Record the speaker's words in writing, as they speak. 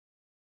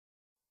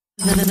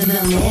The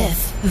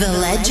myth, the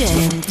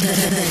legend, the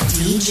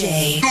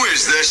DJ. Who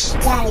is this?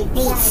 Johnny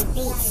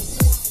Beatz.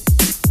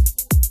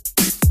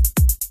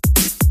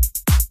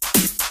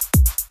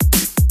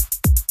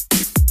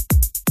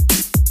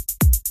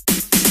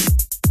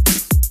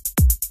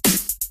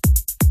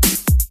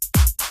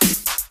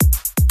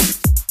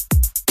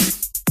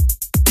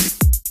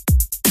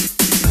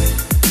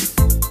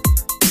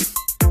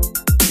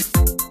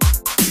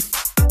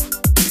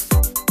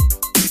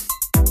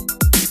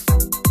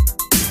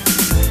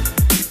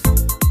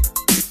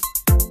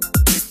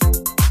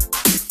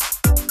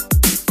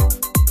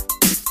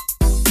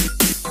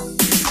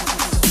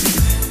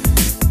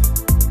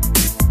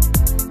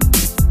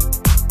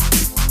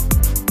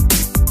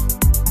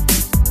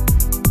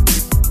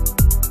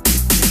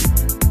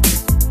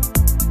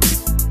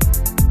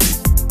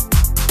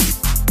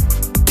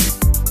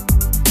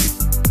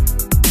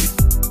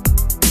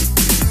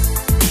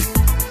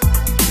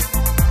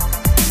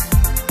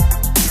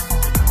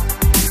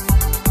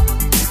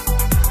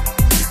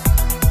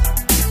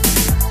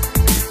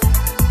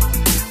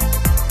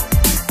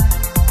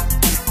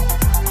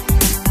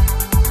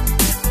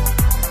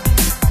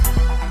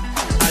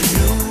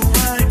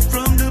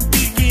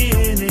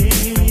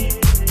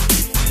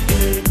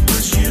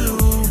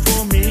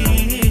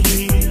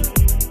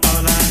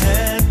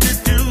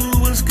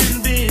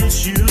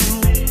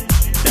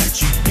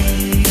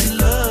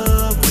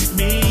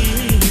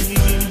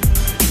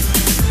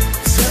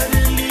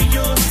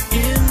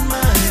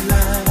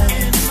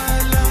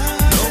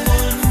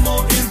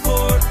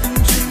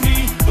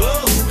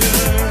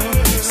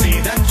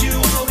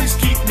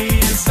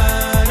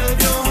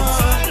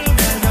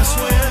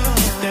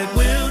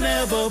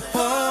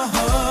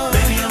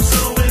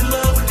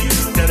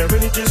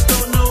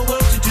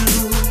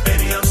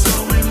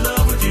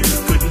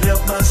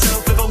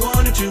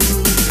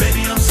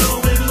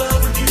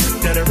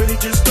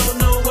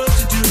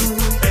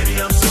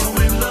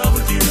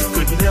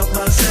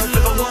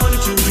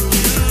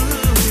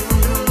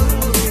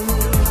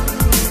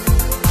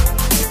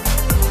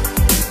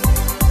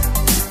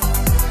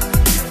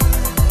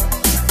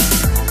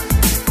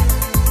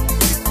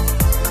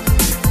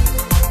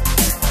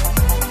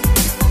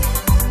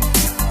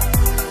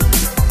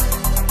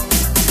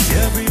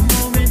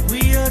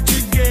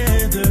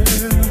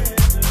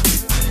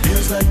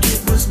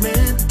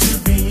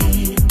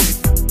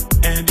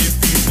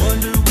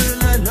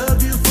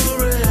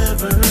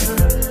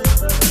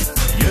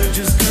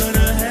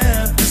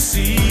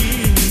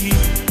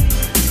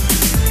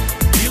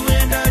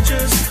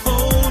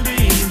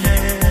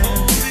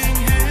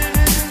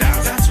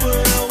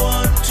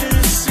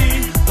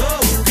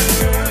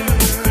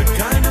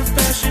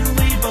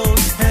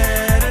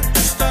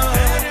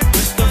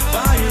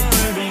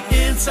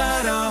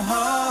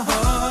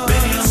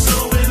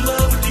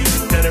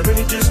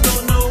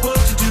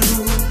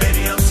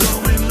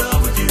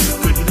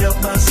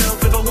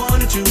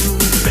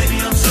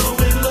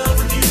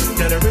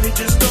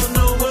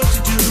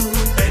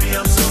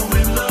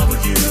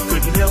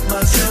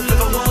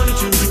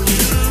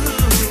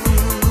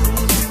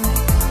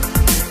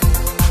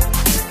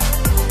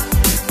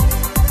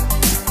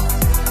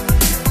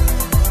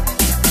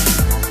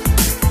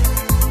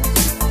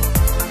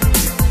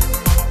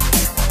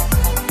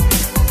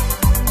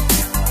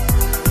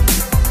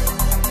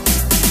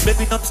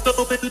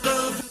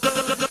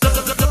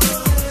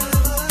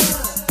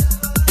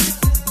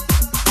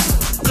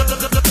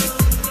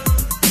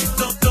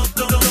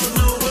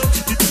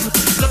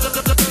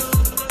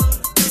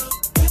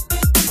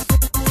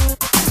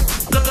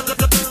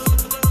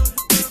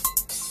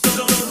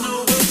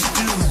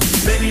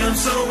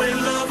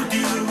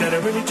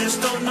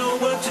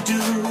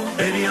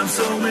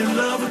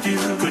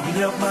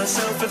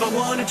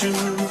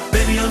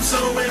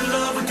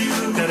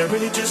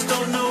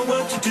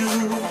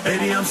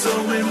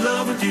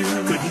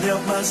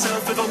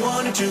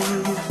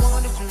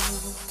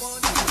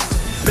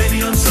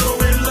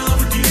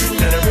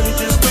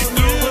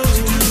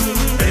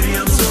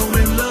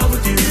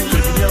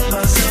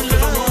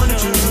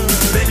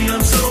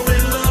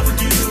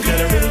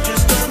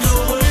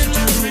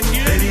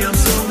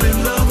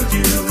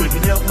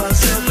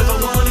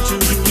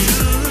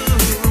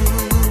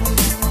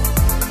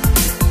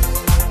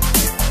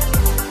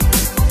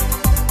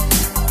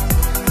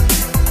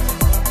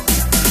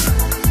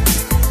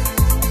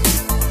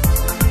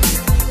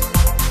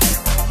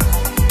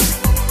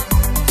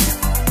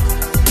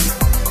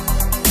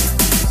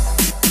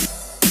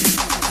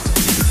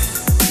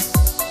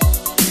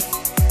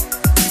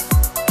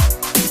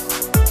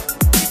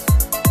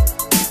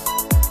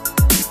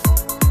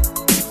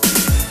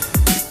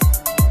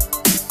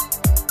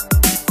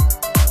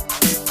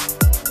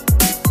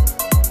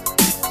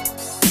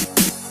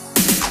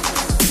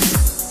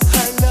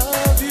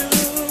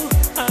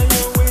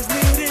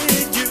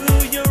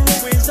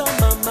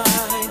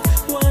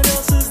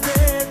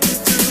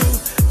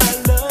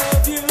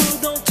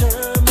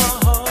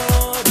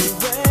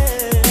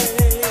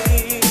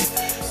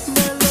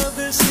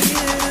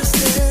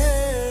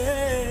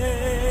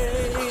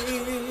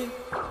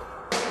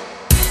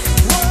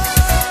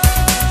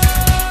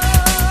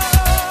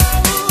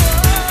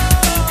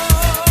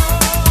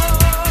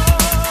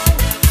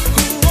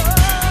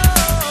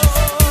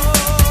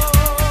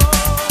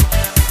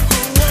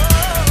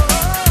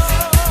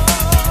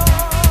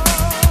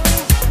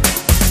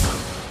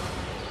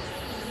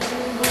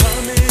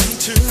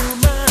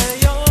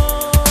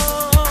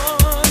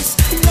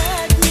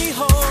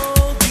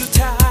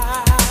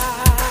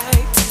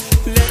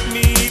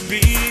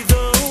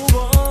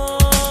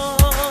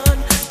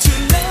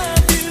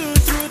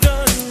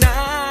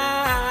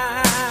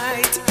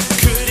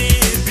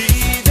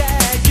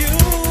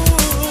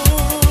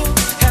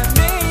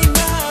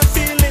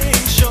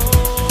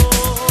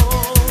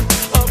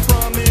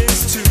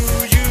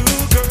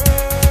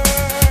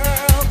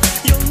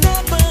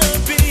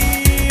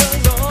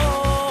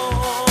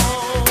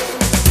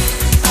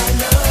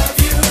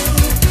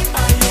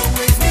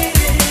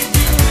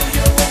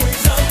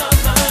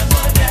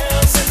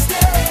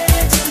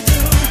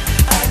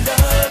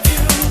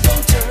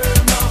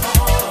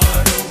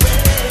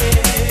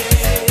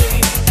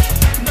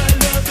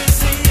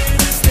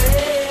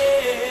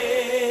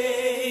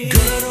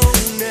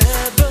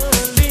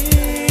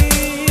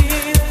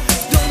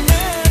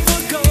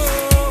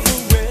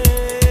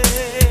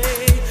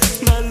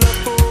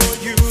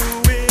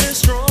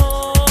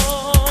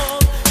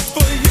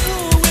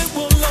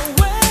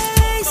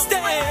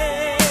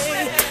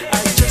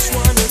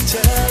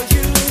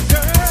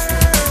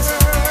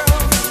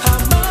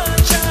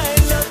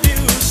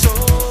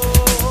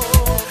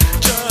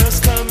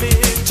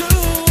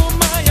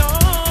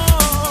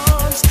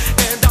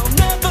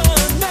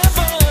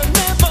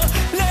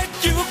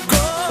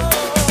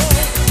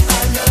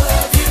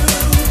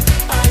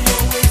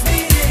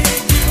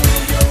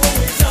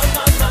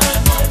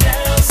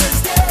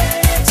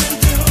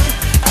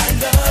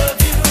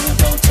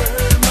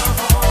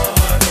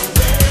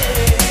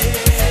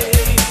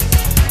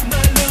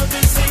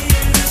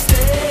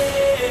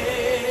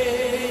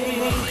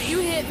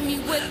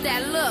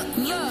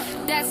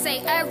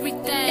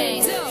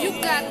 everything.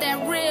 You got that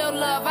real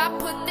love, I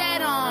put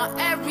that on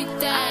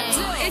everything.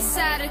 It's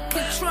out of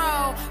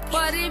control,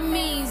 but it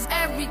means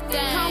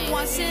everything. Come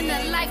once in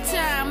a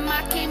lifetime,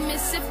 I can't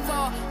miss it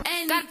for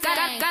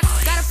anything.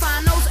 Gotta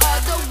find those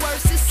other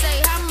words to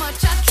say how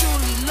much I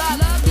truly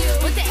love you.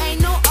 But there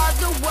ain't no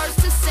other words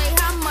to say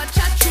how much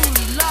I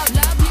truly love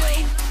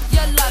you.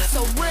 Your love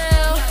so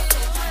real,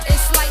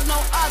 it's like no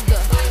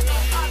other.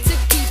 To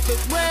keep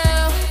it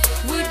real,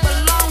 we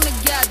belong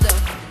together.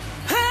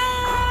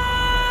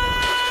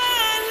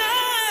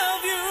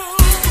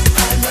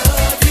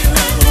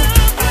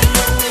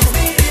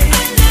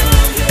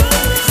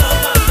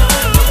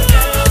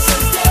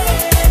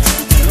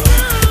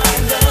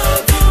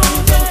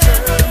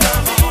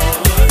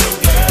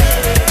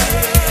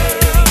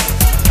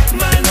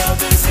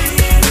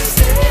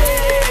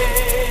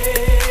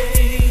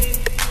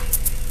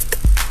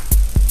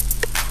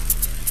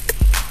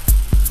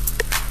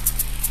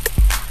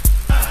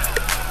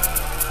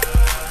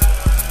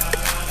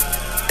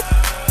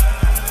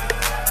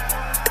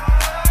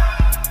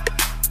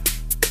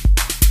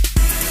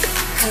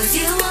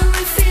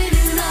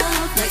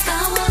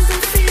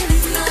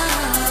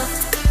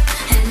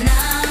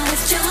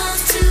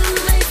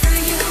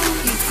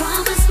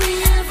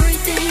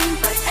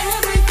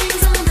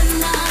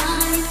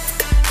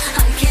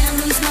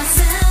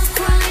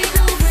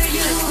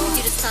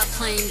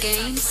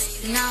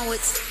 Now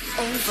it's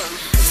over.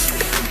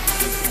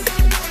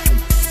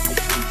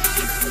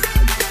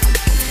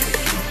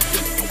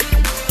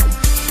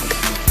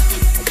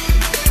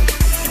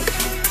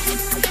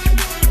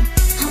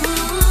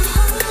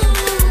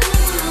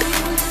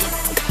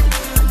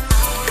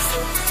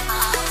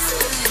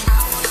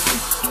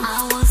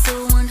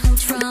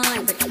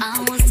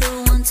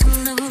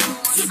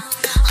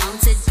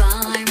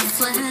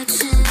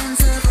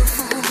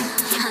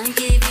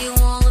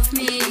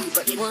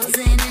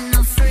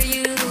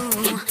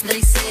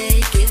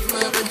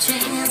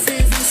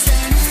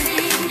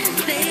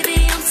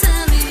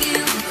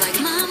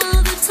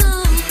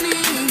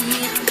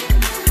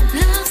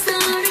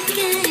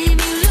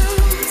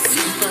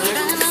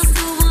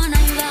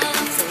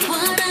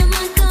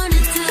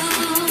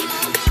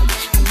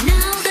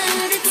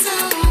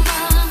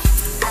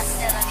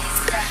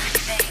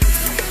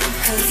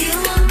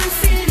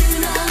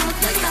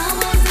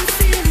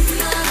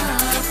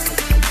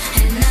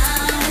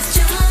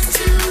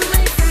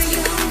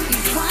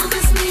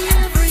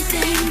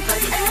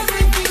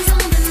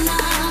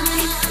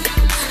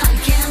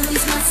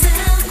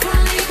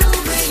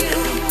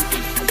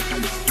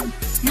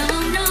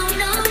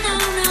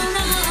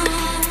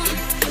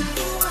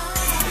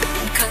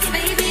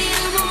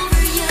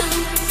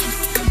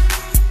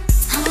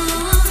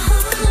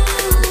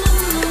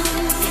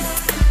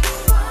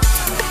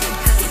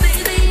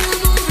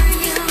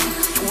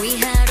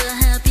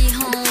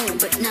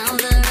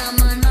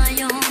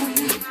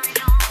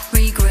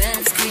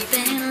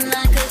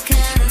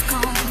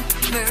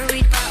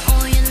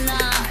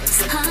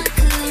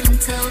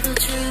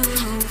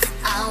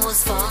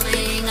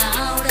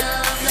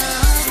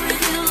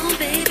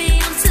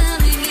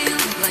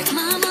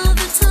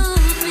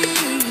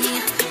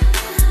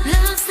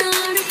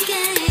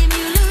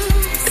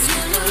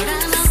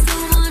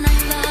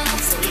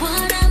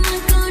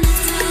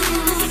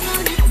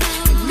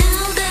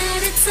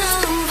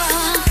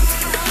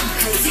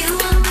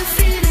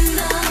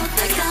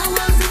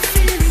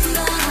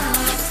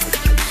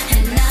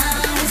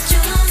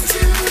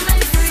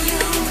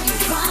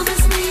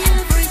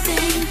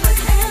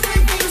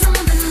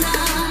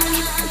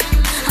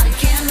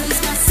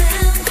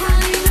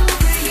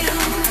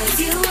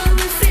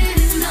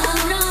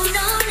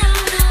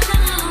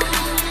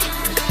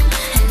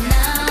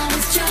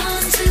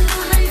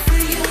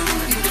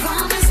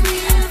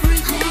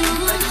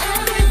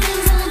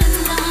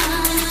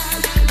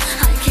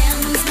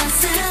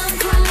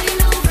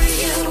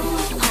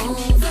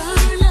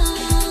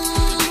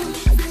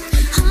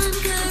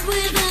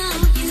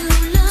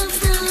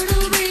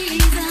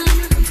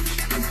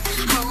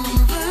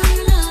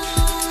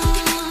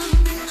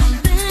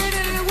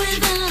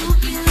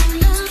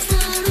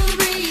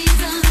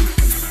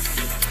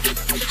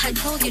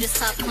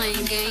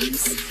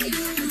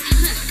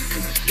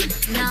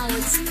 Now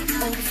it's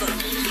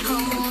over.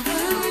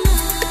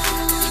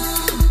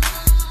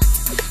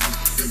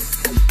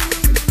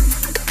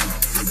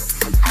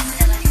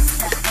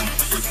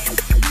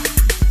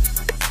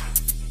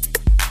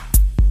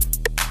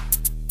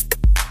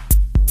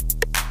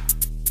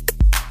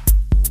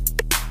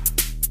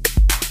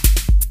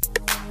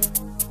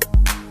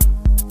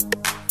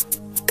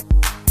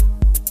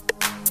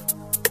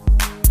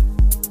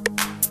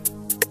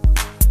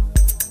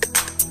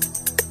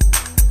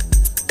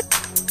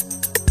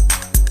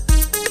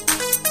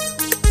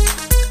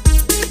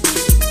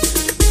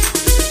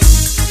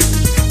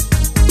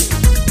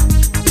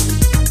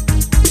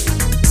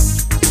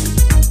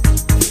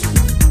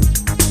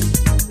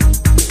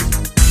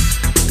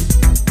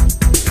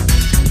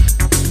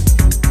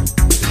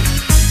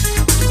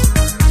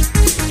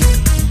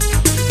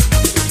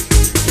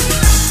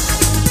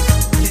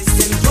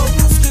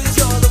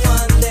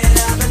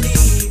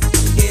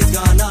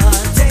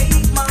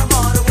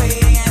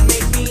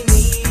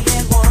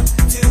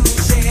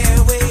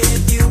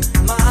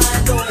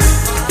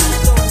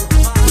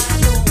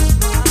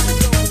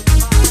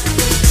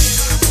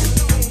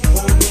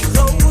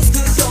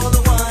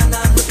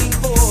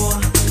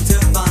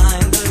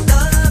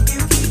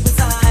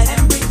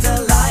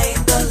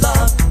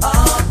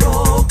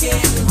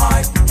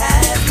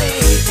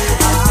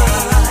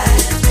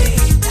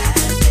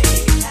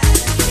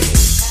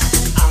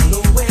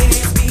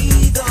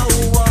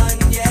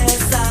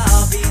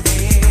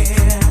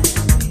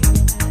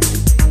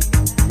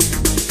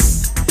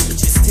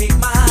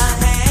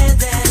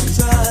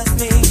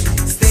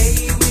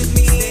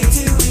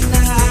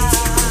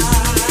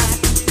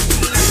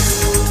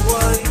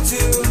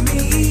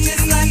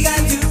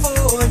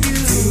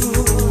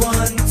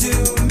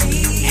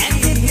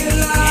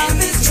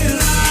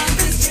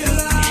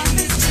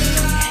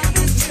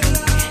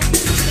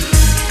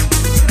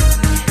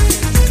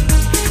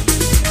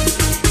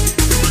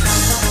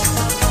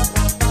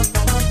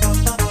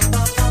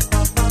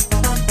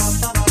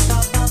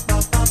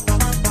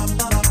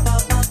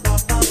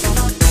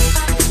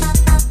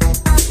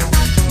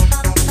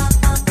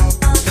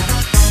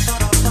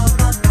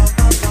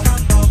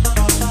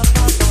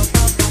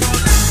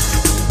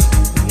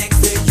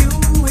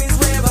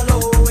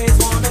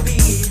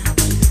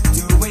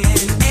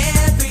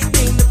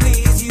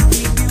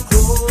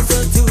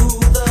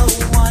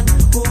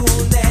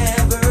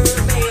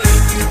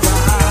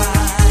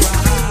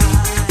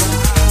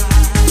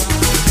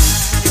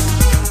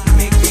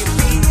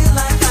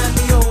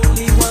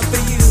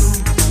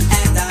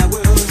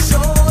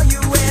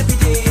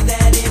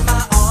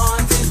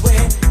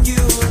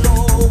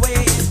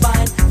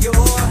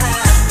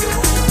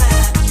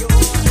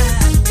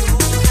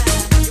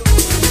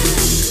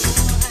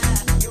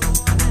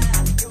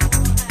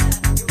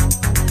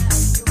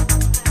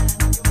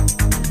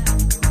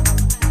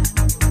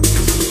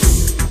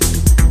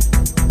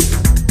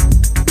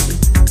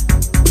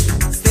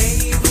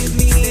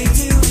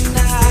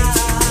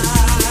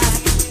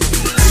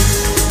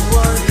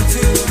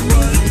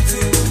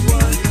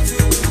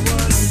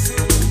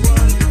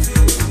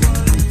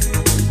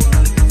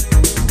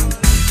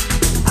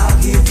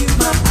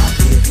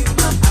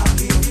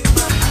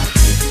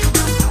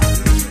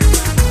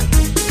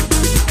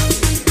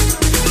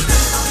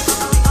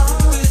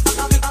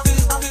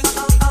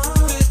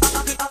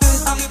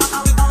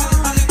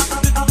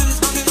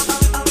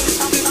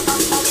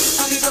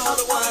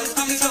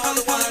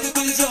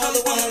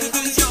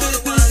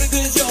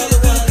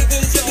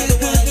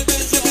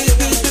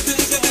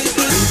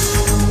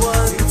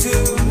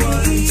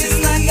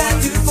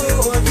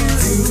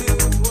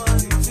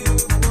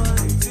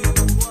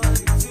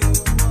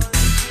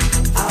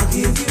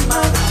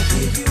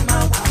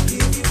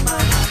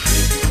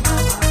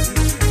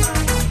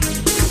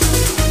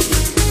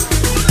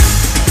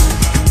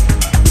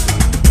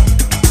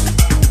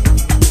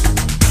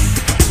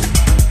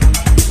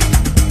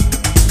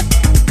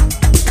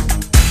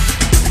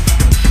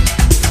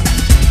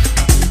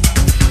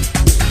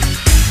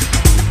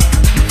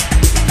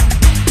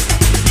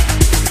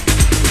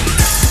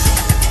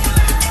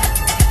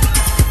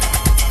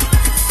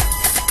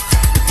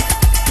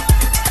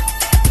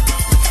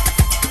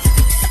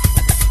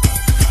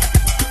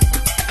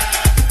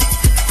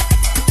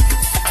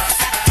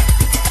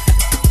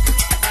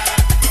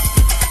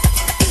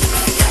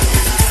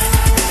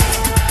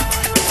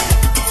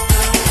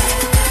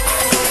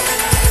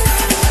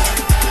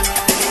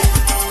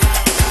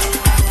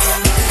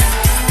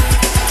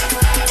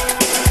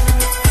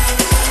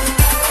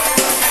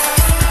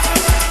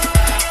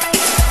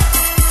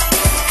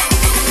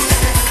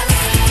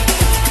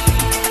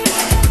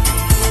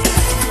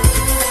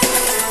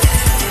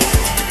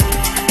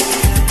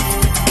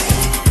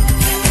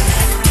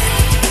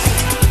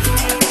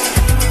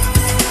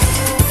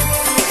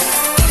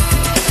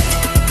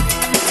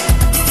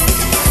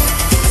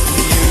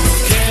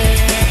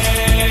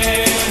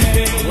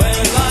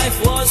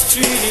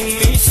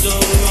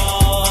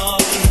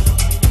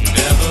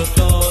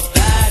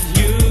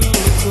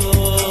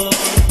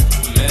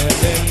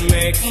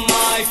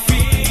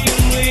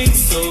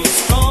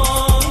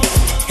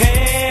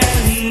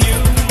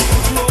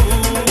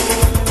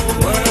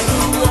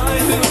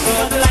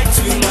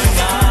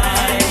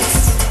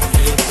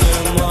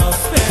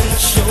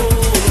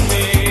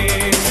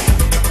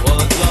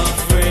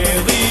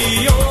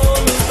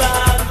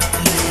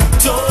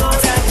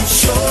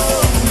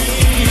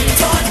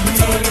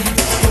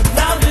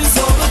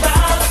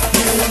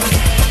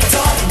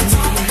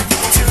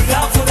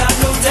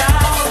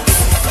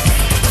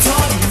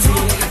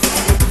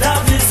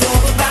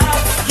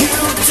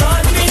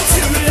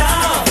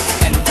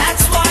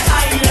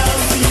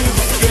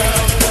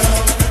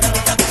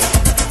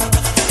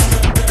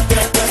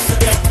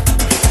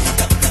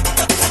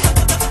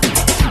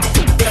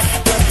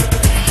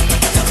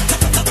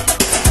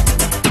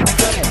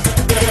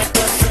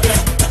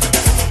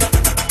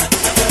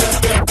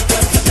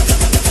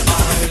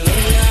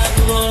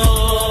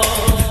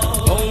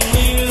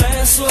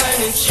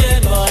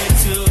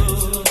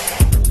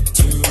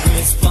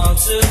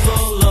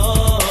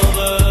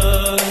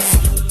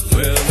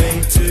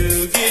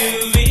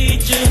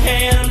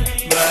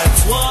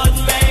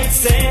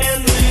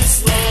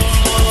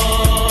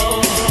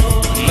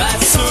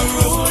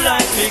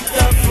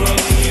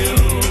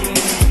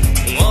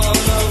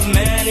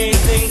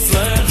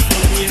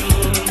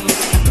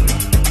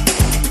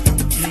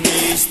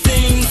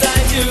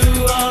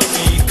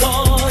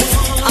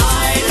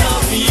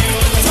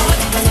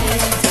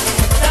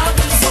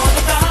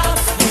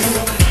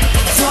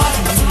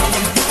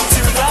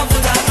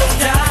 Love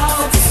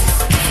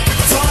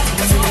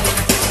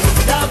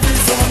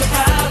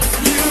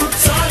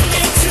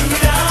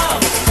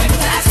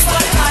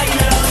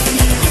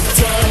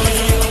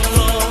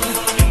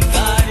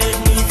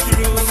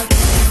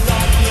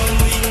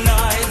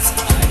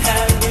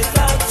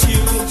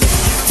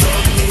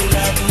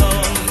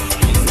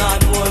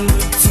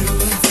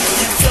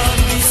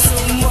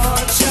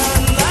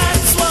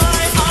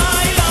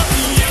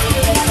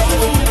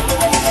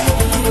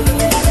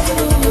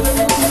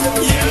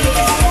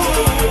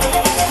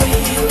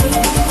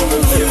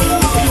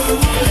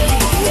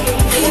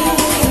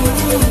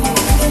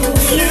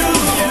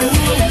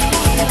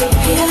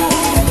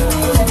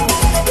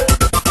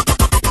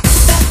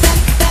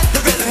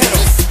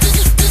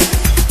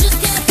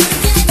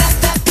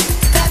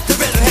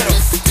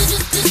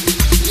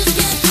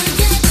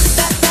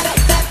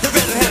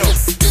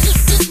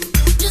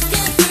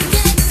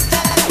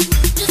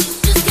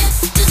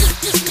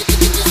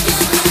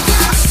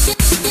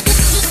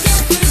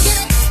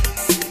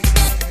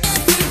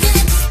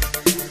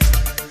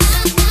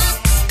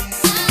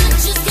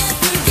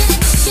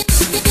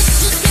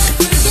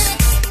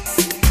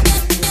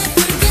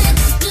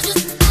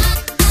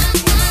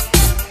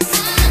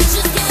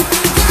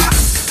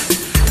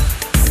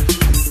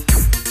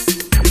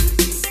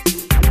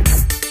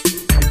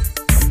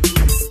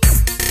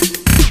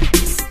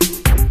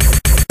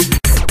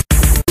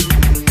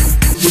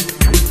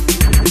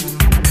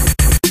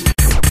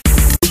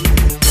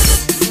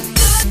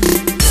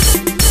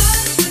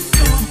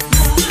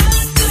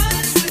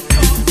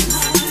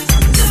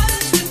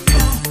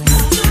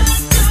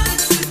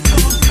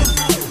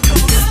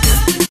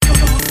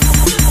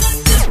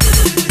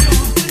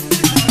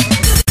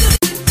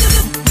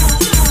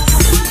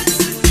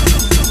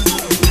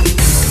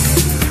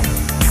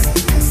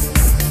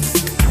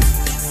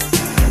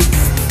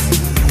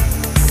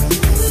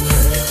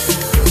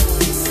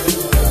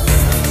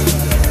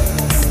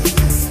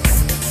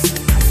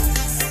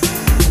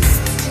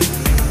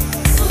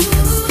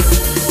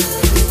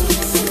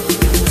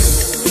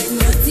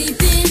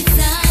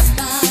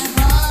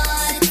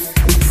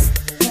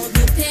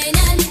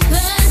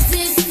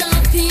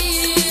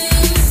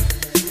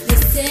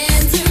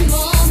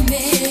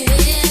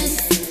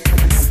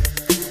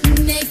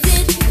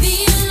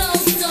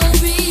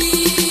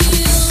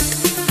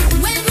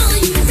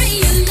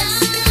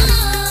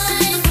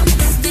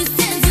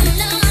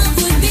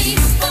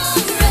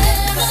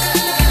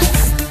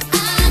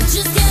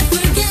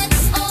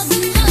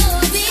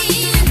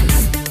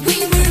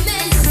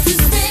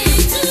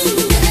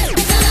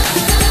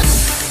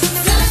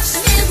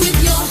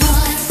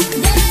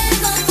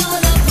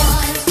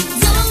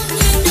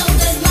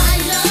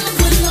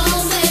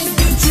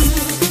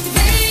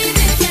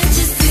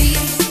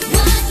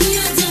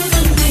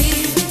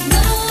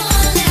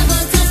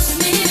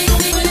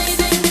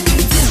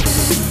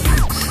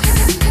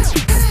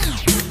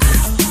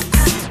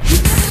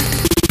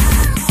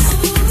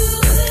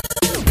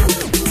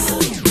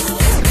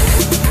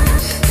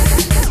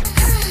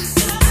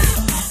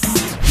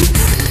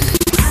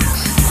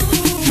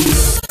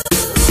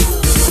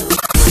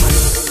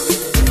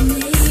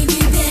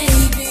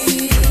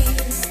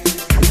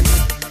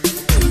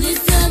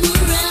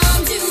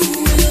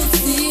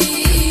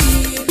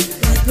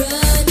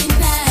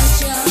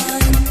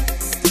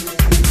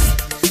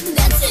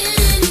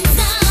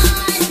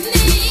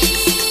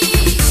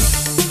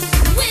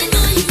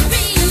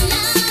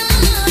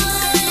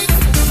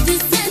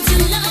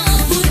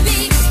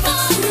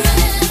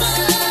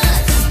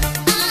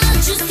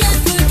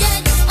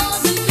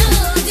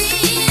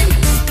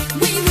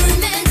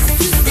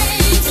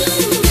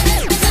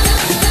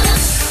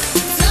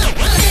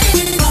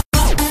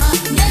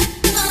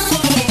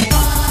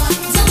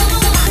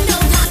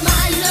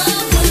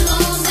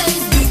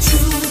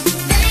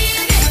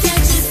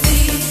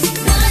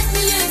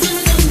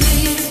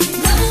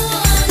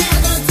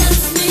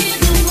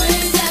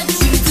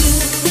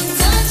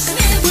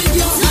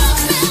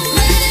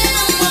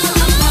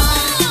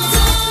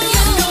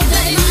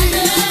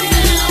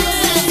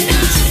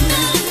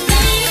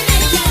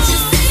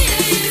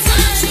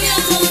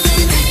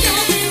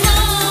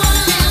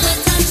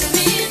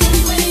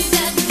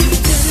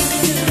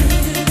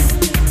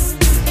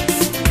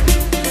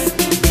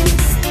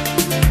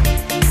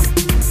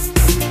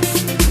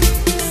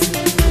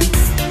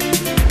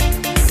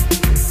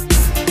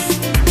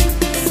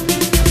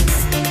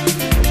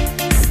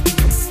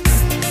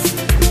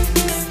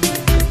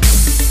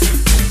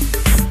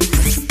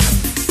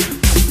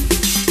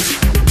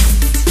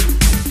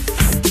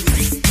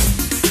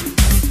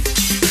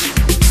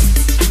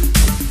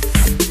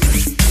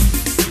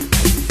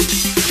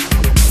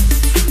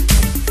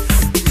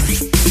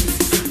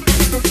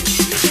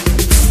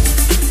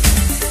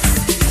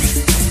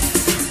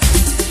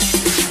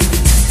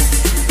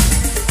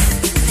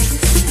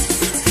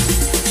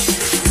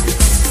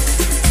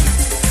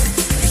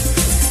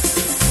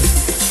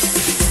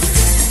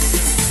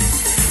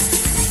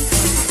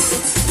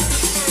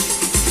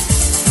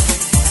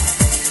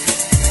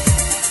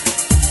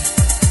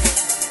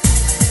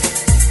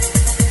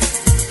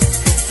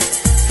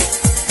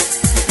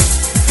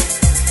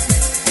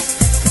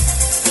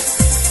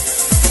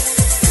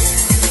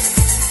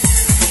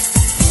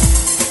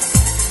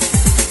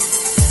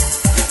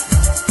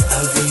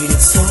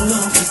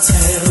to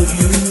tell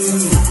you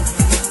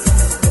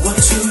what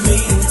you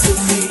mean to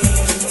me.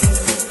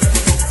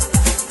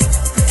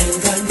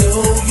 And I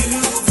know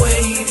you've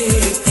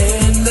waited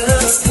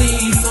endlessly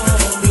for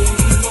me.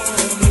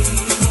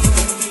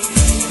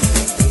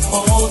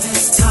 All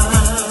this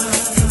time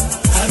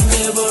I've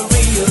never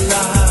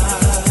realized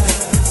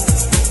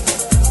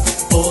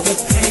all the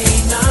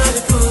pain I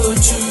put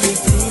you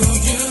through.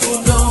 You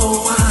know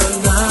I'm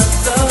not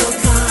the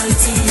kind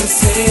to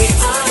say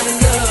I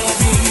love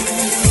you.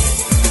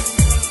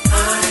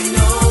 I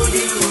know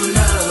you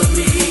love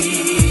me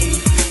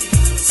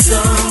so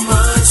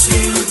much,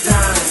 you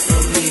died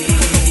for me.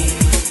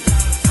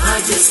 I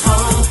just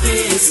hope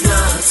it's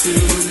not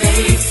too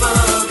late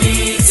for me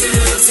to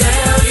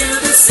tell you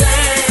the same.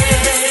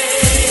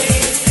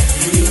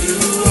 You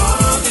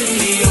are the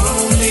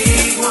only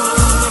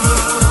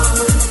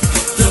one,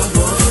 the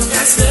one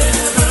that's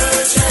never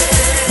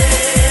changed.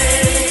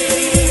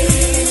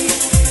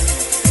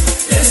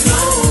 There's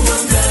no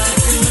one that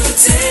could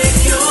take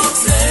your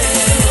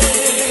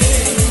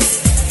place.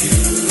 You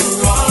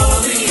are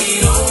the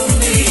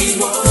only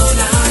one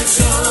I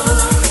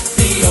chose,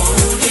 the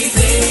only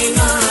thing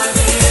I've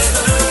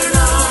ever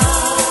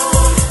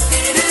known.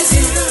 It is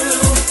you,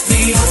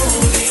 the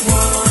only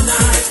one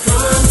I've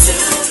come to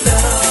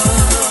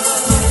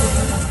love.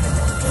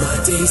 My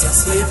days are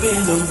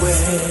slipping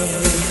away,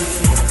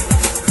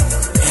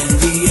 and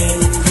the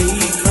end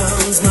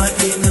becomes my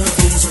inner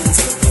visions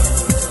of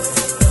love.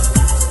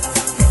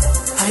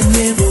 I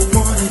never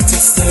wanted to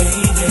say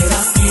that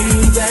I feel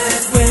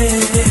that way.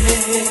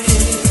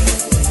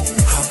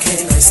 How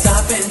can I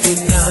stop and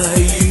deny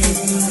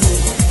you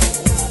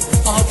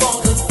of all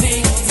the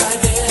things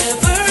I've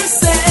ever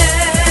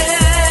said?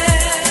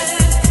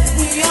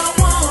 We are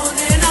one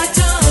and I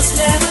just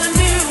never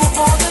knew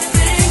all the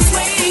things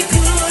we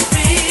could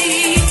be.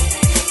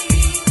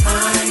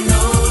 I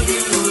know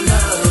you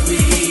love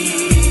me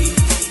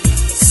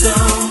so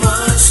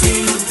much,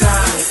 you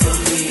died for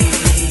me.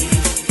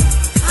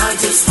 I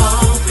just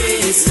hope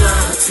it's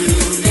not too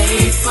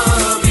late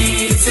for me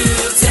to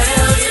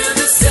tell you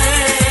the same.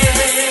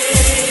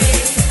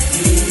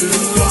 You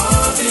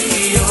are the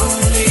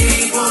only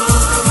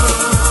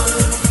one,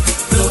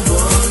 the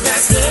one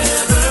that's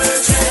never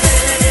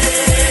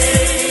changed.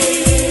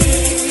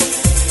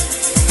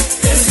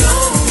 There's no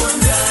one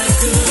that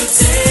could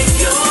take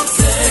your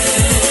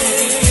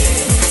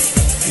place.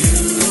 You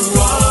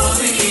are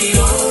the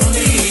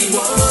only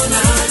one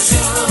I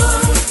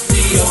chose,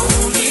 the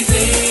only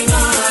thing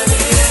I've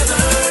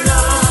ever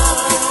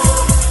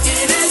known.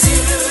 It is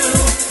you,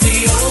 the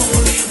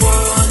only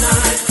one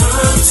I've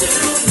come to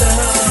love.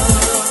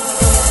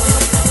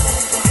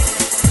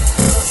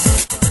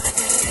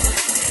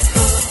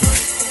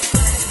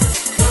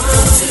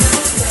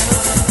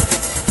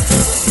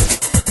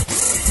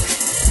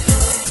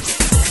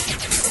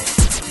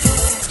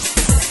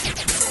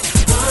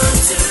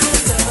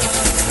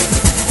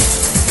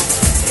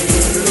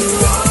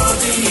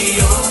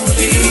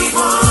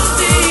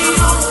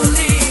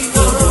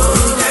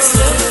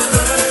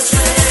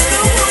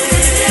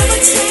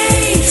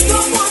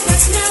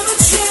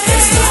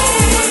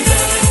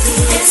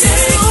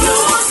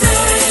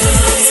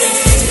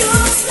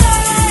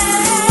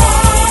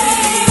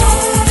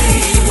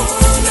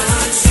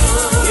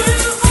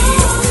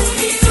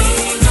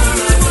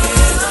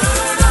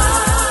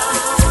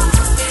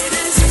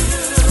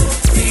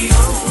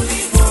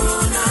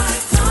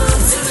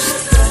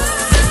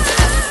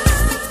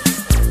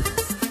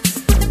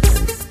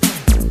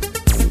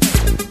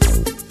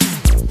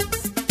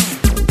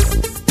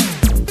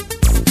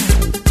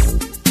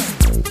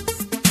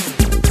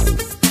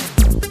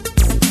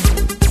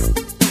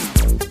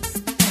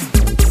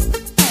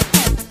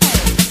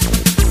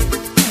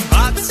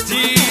 Hot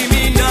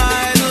steamy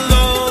night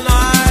alone,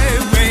 I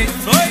wait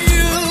for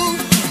you.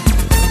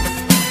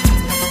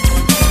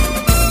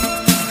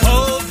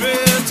 Cold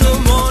winter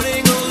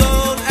morning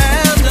alone,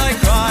 and I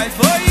cry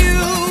for you.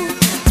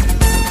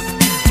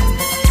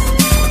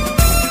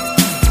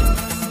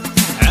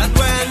 And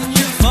when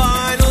you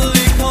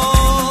finally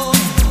call,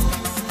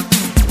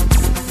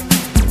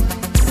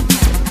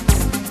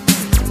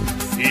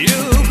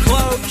 you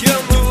cloak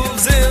your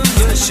moves in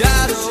the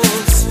shadows.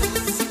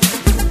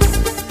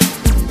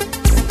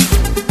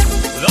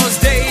 Those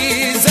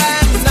days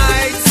and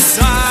nights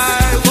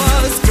I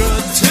was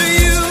good to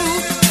you.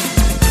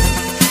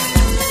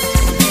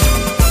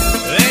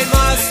 They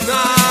must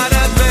not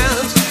have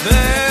meant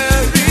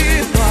very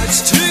much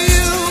to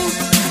you.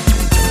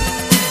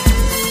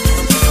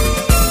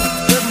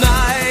 The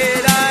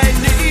night I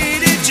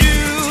needed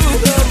you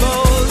the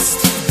most,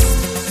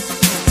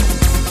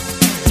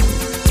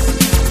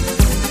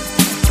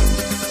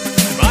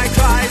 my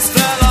cries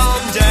fell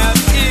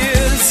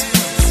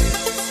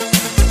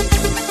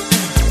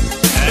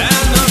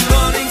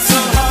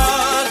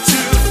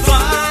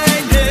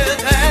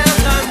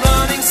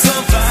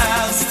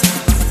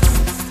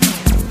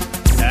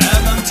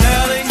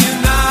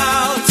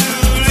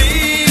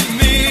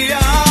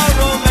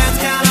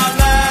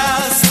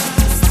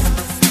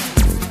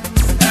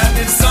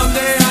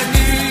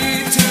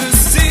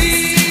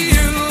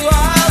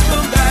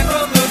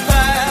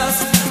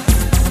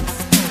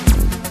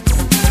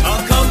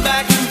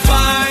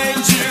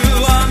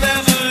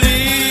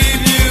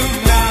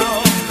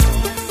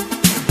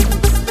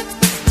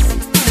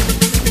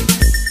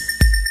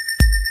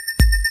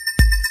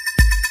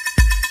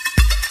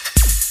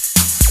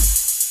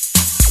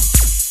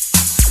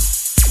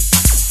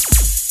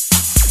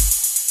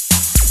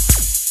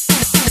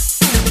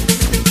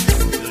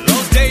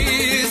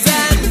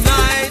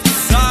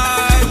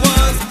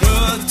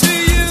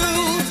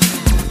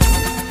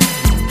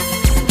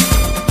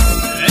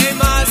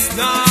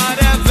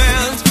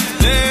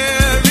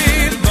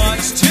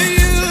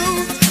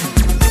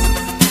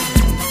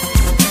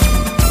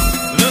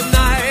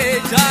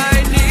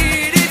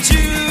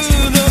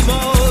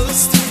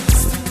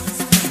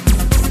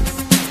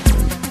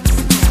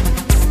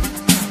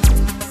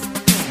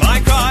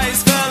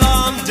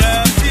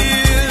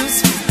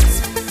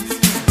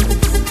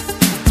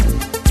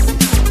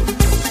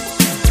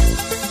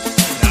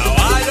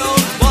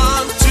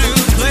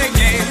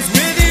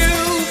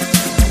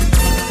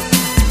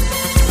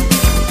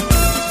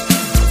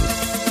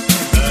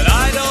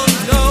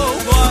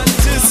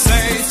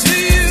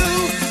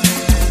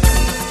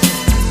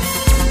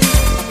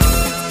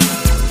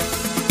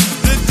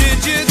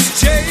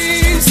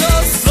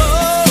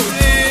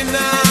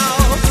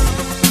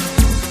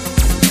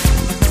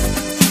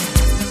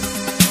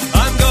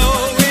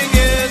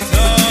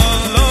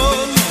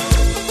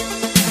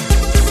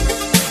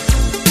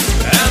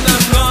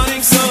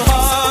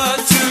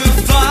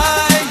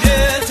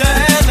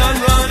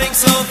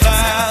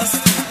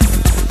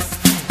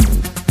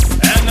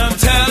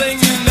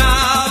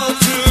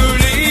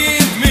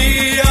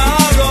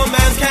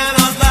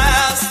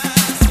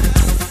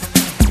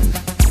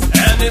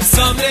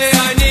say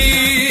I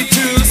need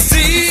to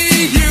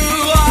see you.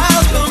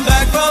 I'll come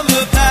back from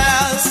the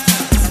past.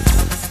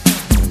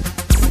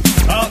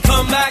 I'll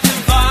come back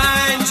and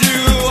find you.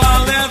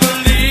 I'll never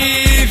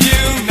leave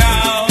you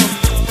now.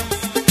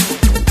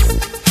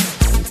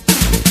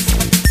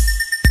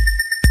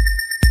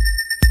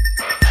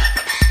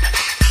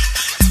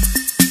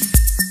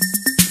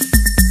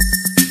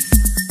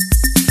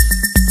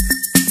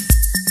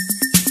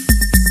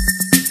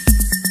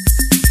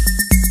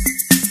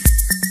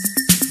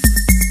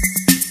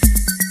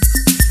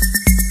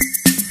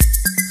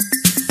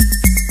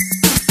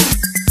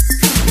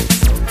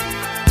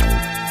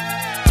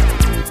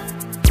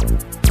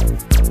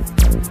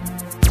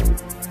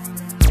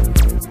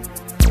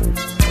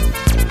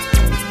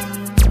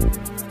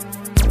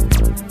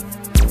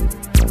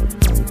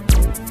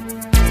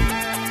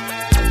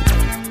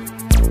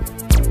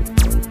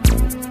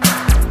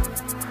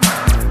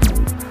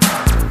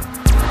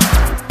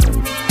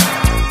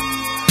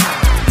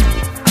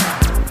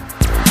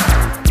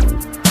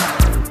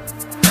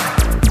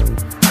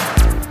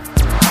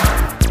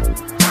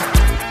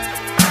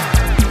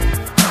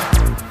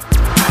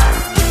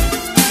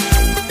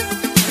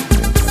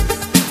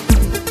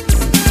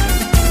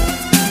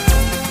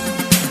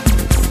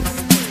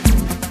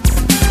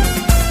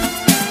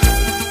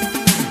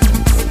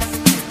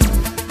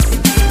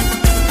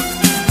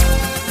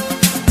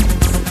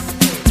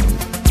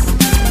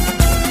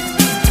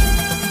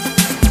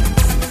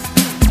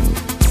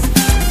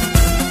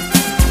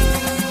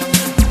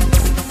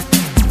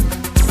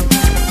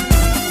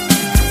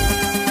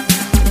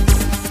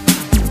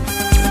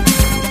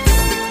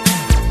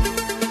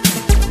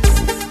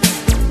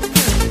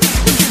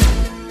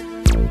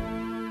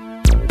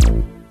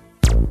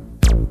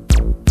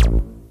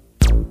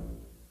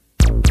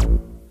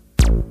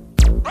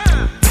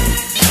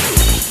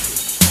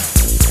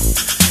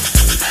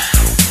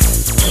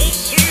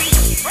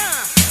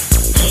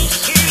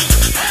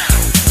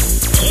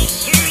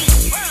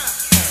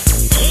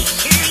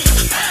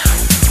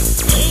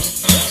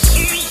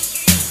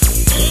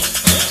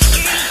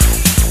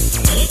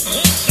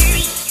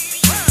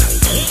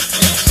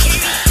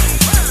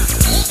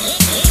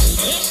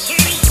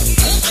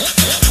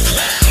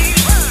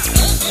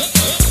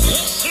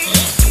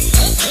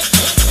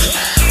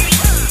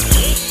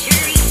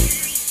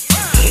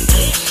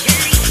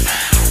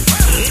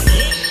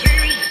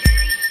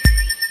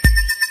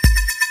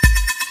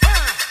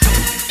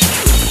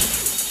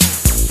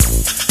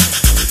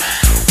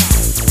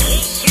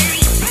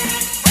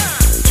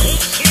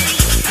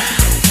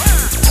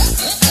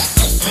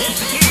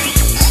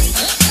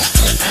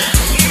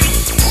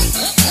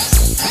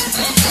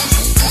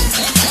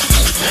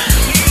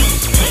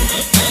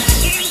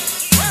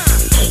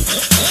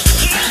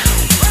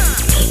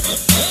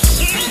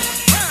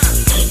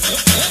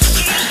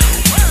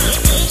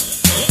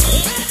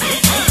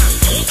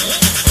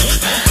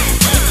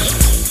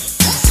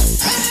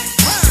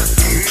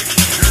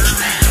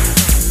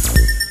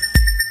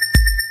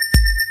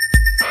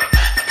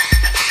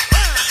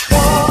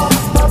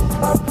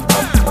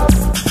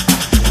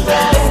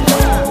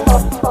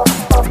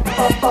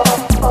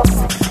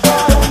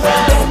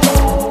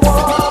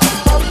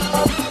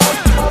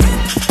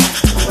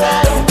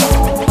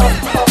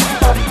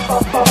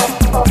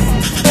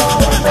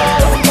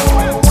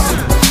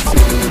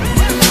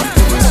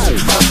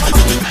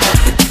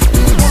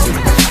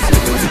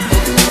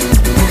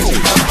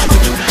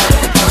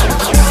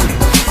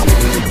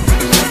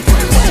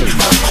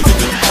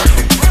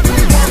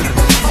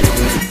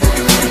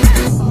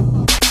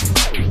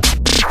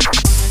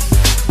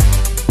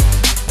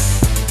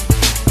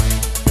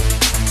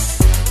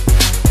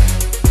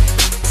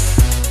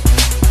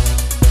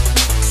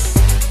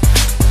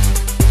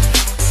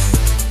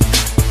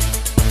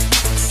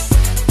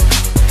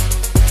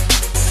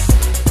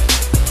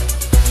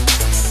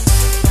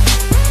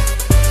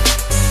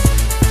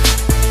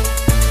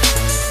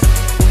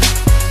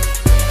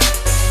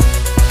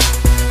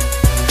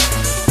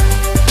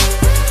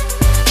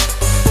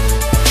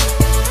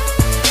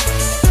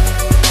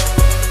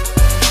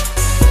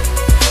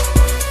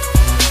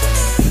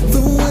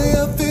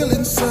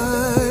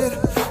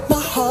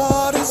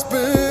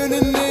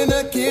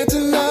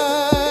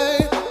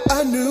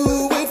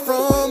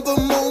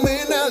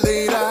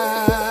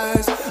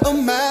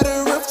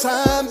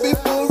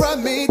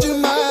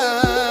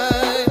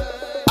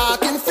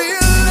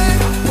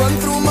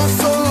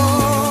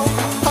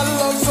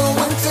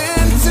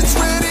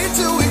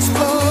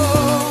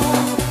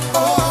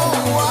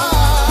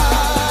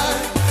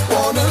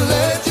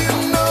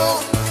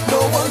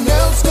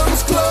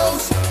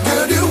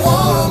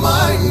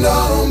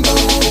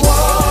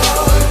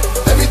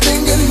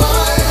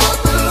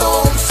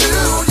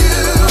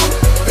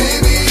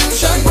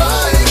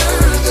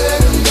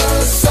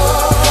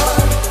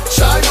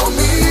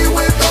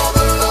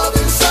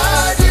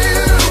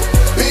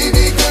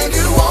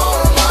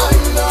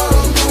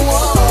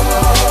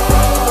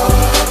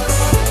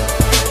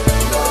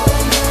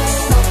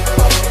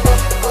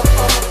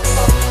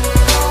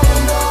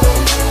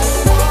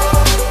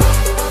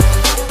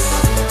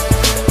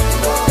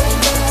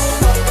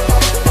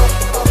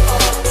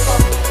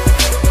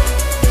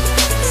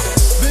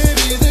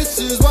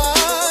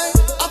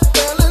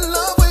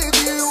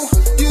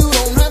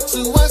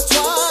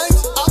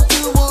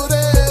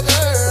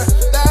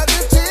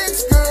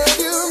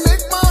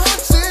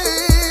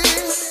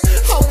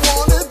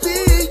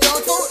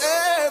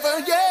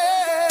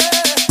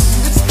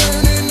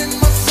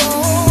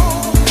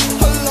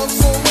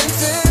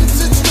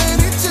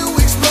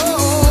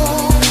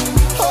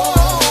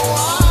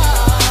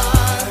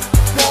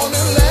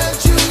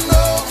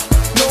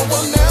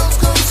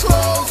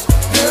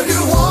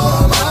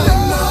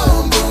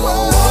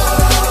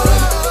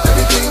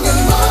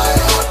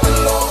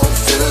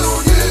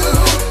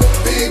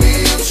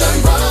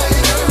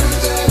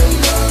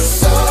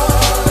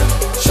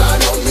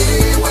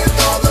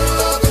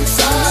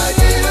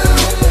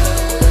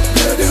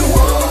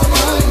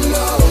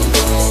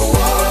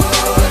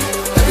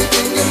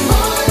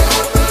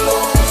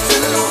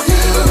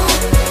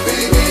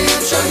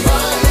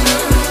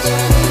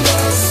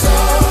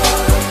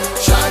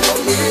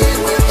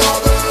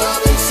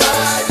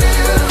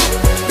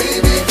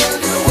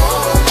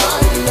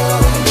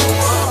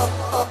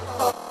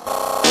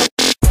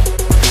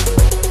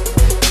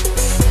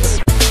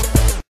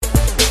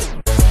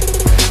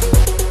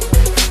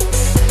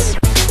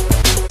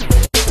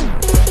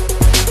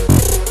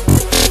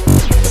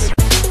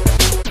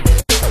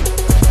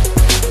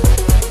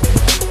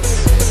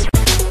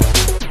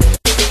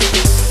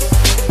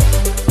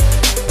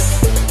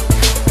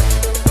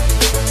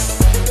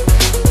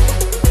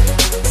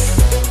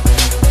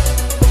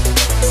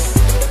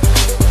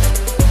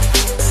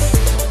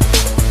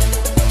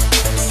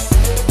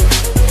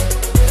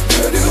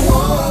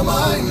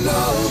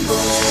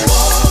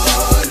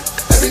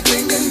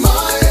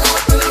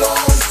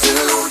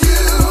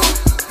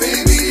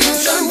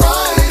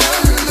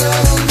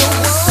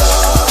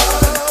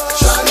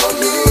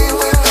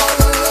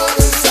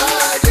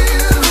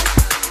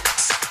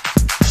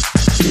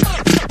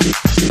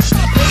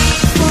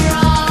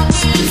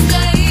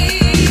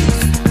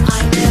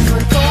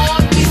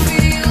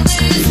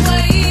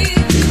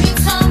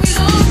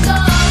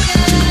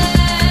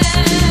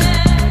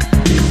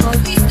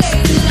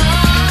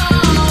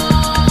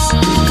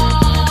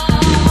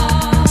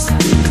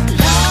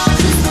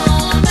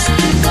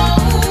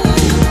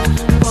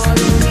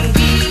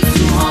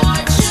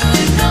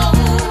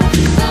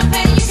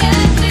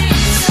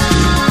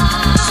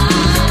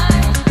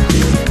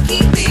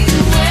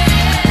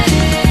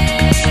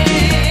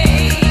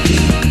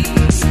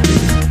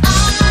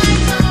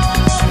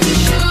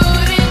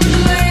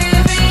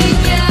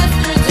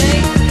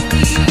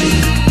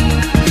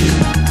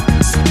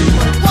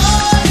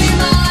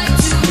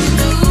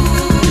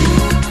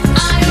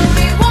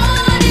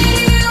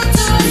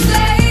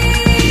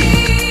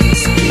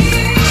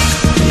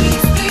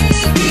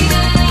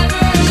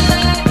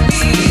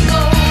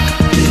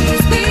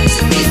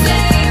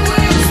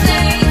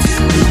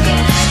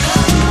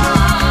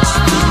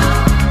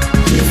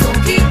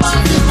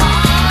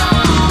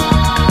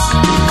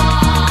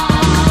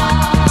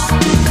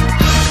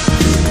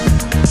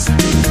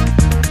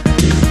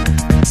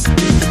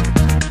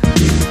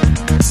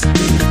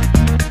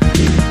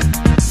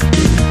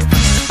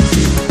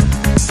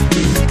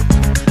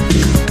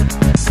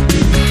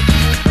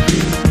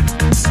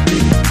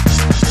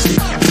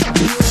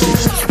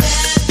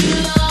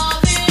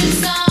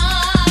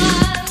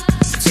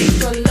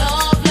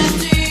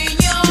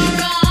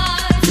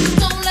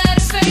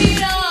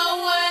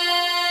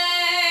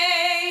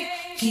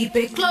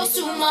 it close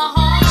to my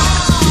heart.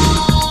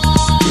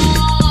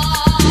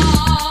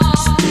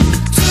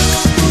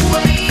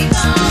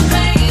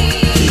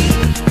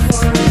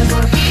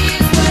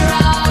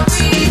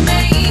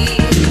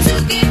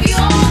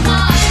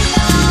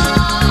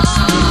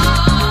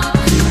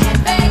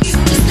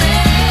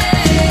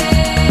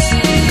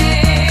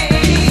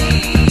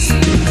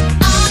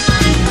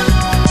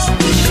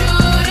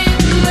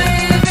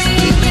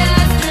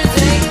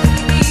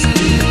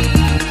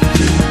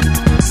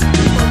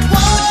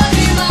 What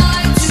am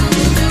I to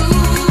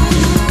do?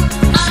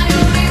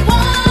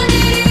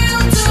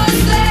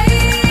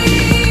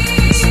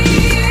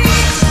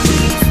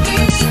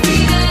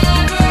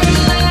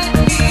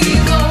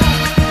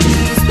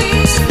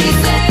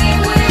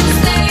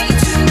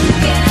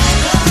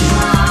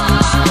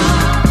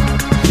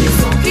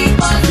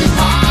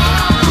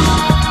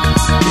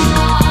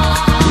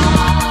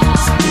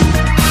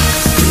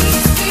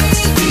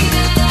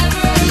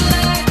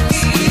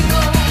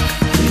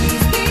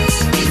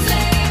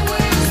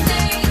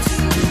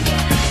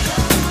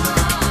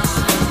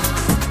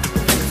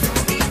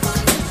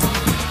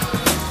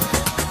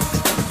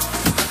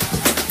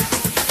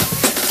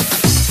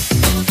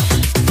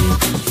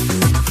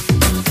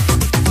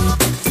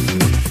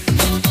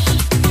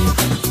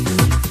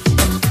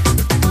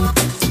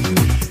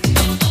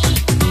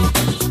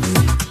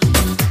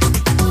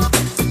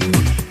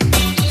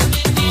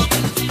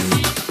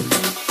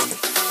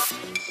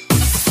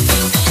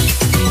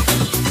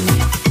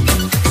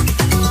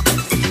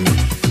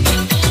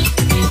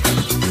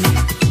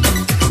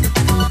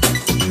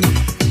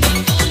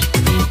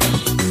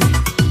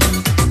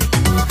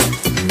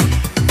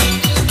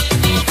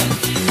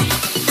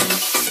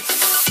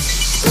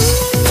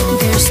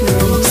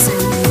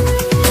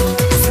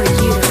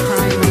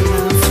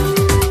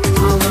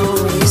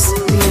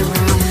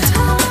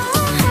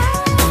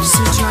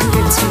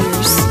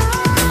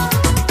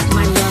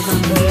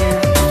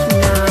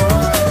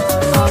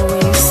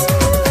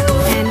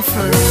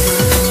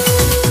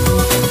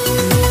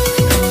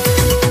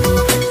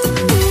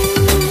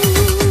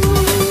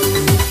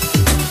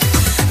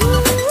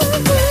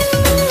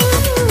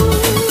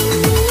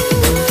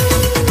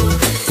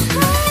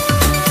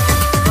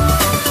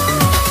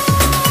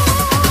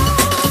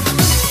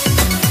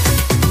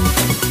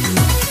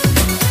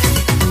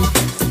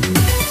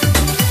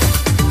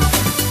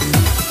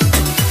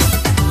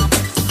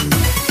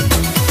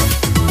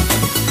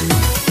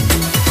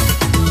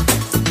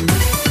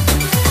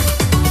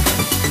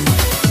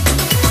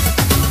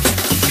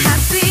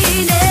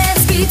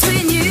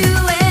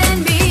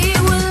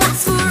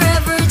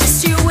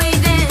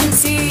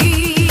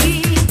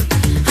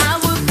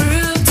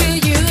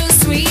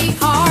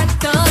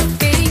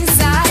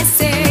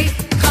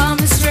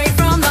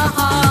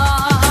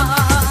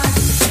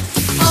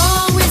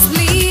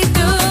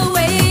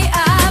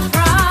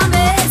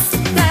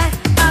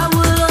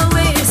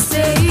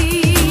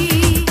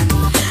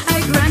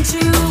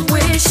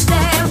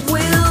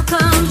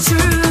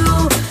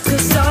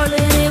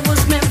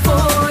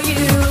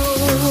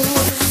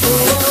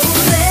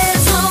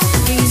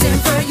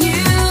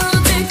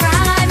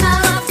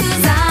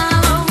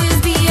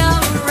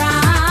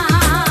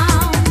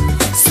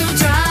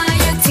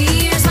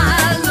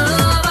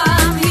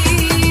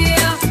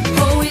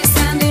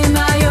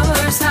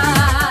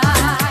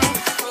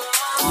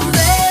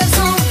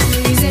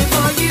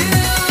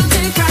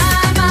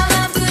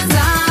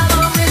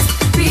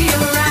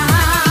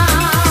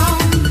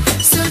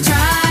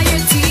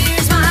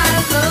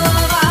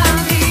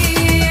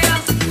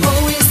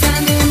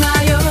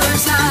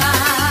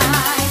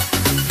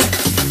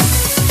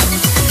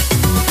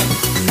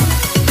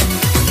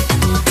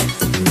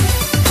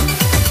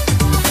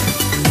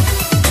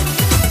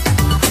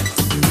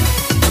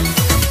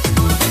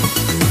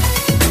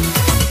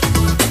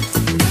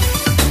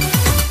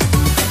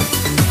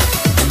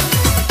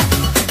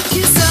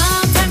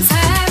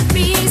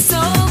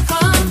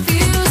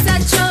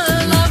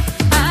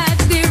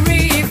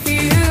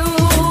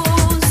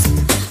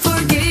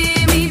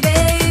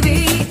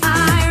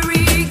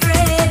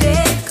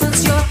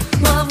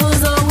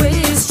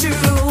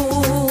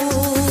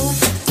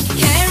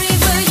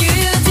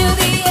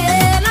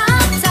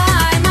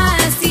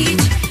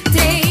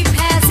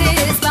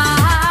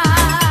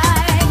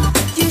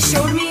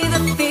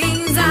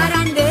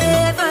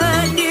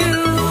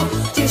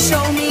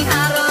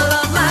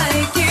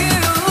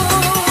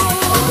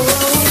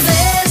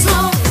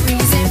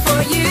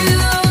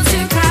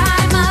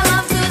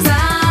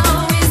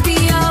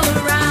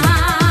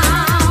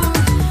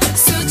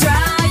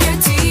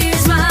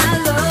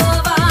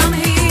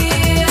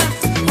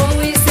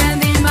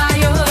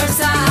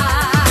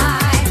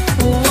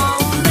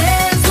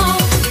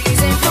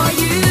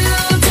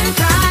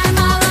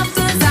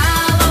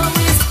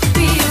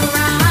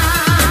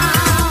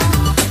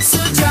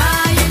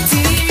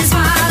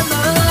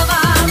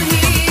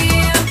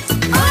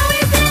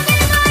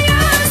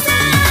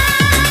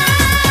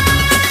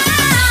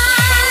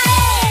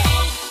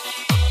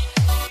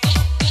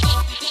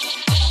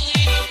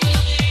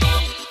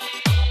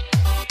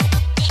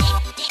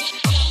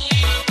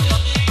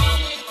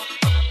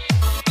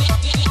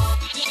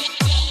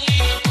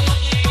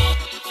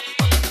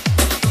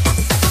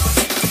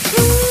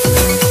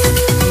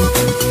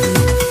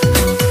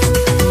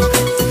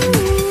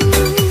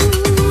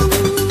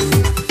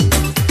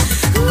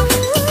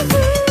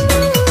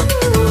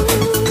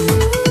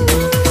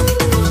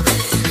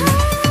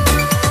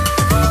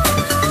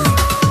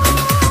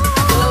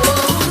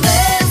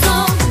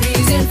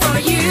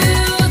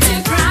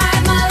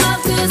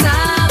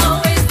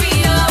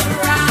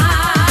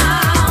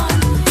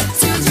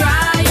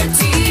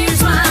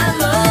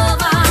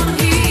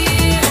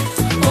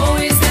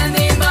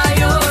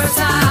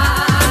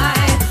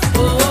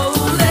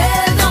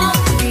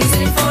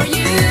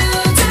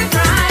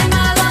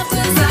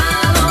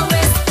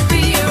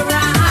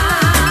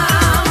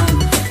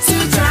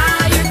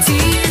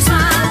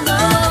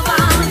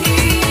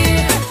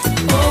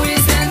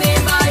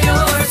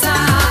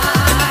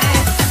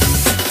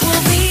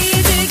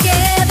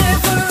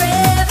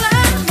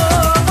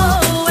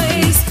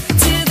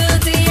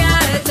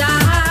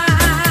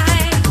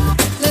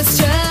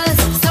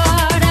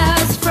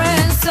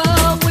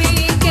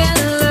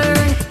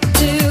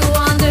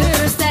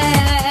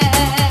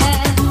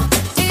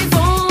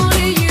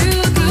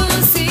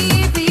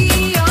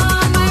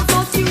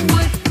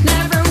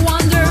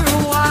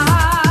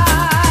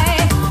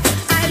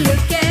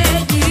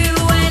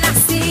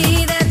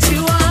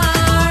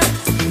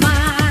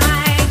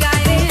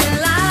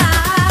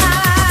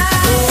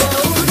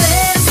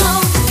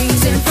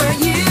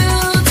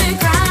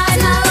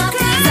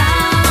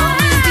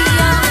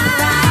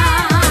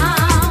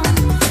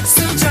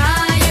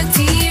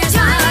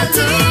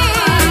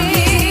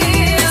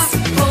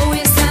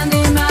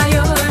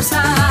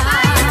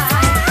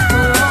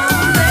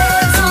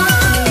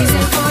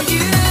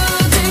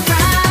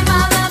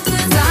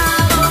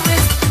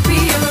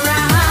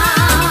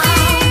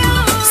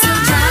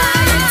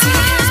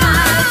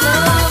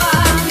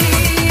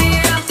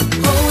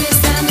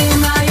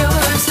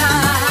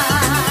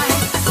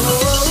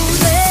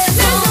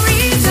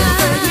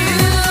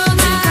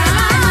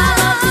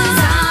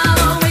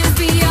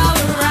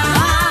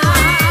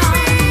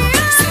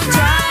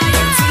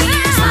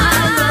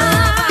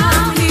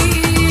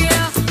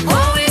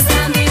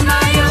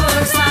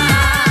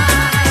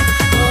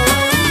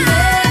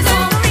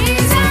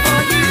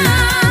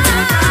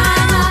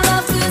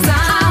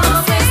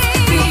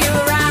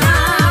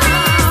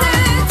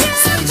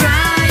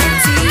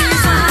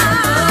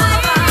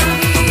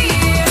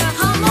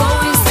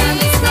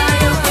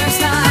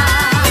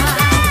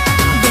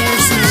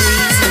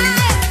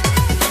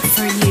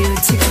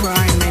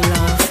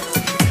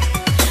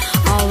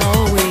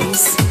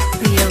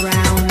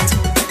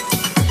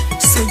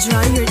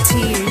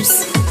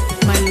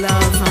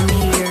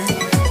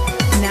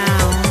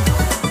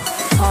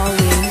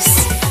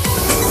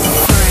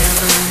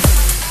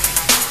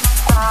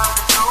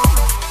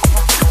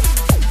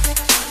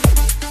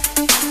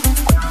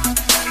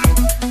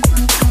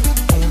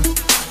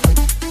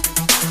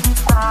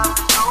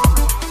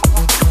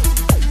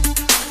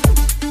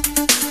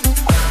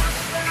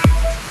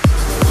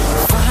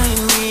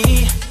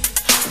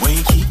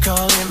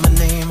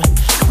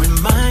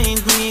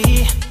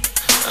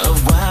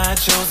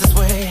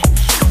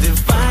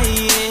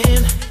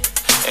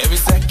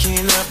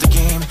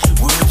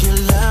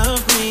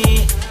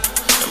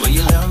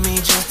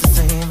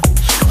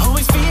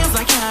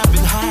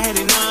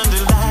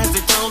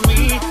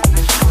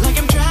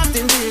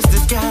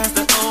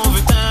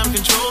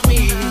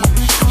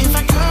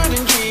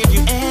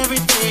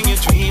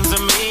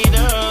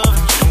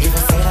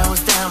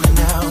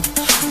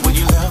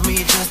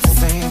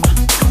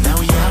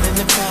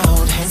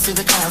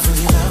 the clouds, will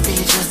you love me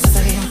just the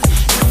same?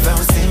 If I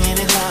was singing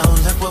it loud,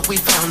 look what we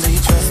found. Do you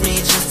trust me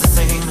just the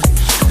same?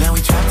 Now we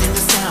trapped in the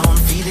sound,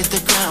 feet at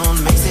the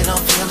ground, makes it all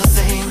feel the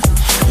same.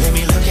 Let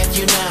me look at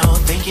you now,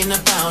 thinking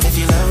about if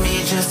you love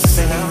me just the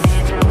same.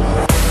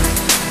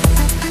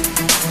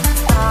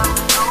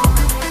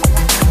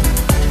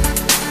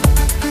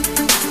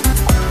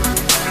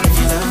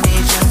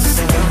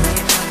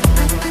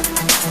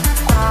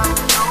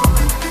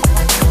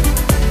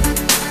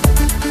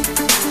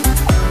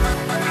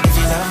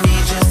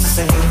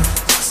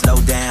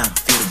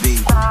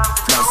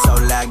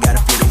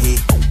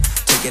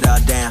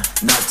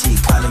 Naughty,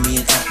 calling me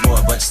an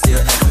F-boy, but you're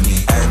still F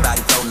me.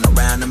 Everybody floating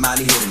around, the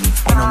molly hitting me.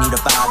 Ain't no need to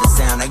follow the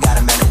sound, I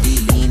got a melody.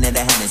 Lean in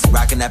the Hennessy,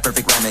 rocking that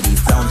perfect remedy.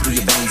 Flowing through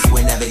your veins, you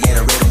ain't never get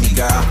rid of me,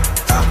 girl.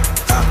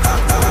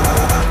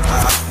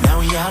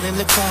 Now we out in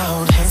the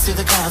crowd, hands to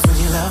the clouds, will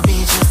you love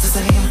me just the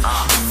same?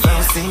 If I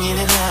was singing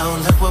it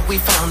loud, look what we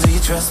found. Do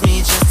you trust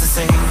me just the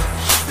same?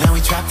 Now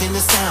we trapped in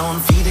the sound,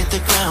 feet at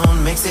the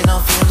ground, makes it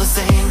all feel the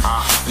same.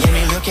 Let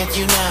me look at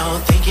you now,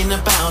 thinking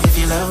about if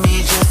you love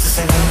me just the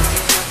same.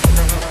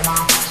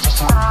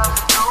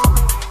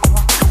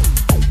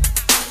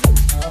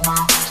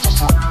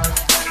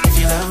 If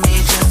you love me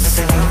just the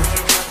same.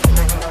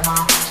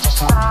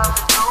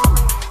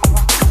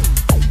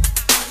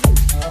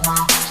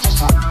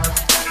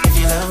 If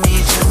you love me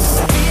just the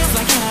same. Feels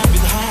like I've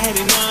been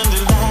hiding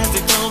under lies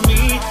that told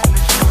me,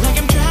 like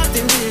I'm trapped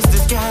in this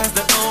disguise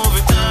that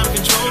over time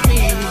controlled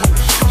me.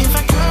 If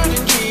I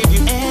couldn't give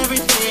you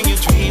everything your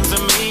dreams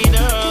are made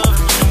of,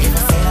 if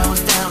I said I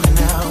was down and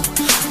out,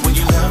 would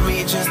you love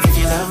me just if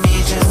you love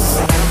me just the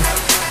same?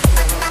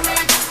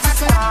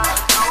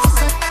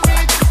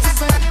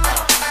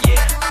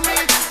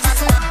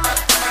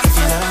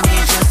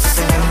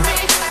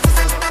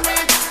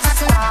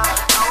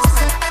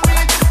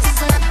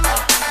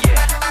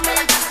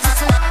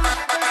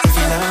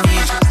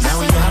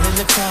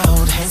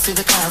 To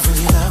the clouds, will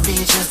you love me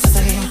just the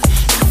same?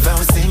 If I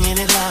was singing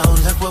it loud,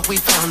 look what we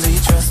found. Do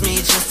you trust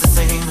me just the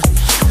same?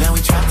 Now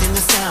we trapped in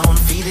the sound,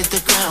 feet at the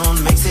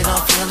ground, makes it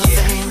all feel the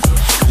same.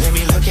 Let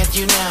me look at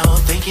you now,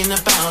 thinking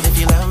about if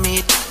you love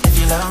me, if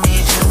you love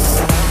me just the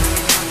same.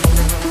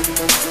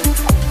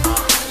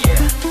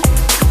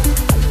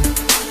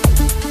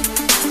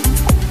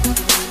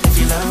 If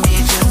you love me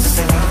just the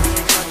same.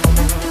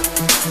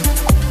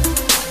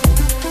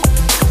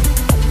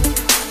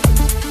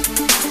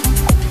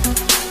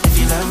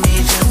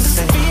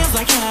 Feels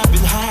like I've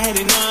been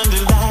hiding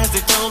under lies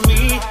that told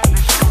me,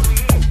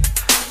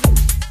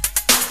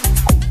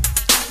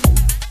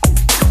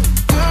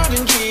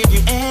 couldn't give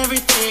you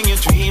everything your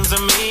dreams are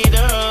made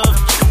of.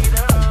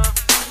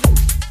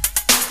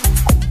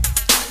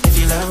 If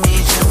you love me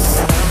just the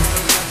same.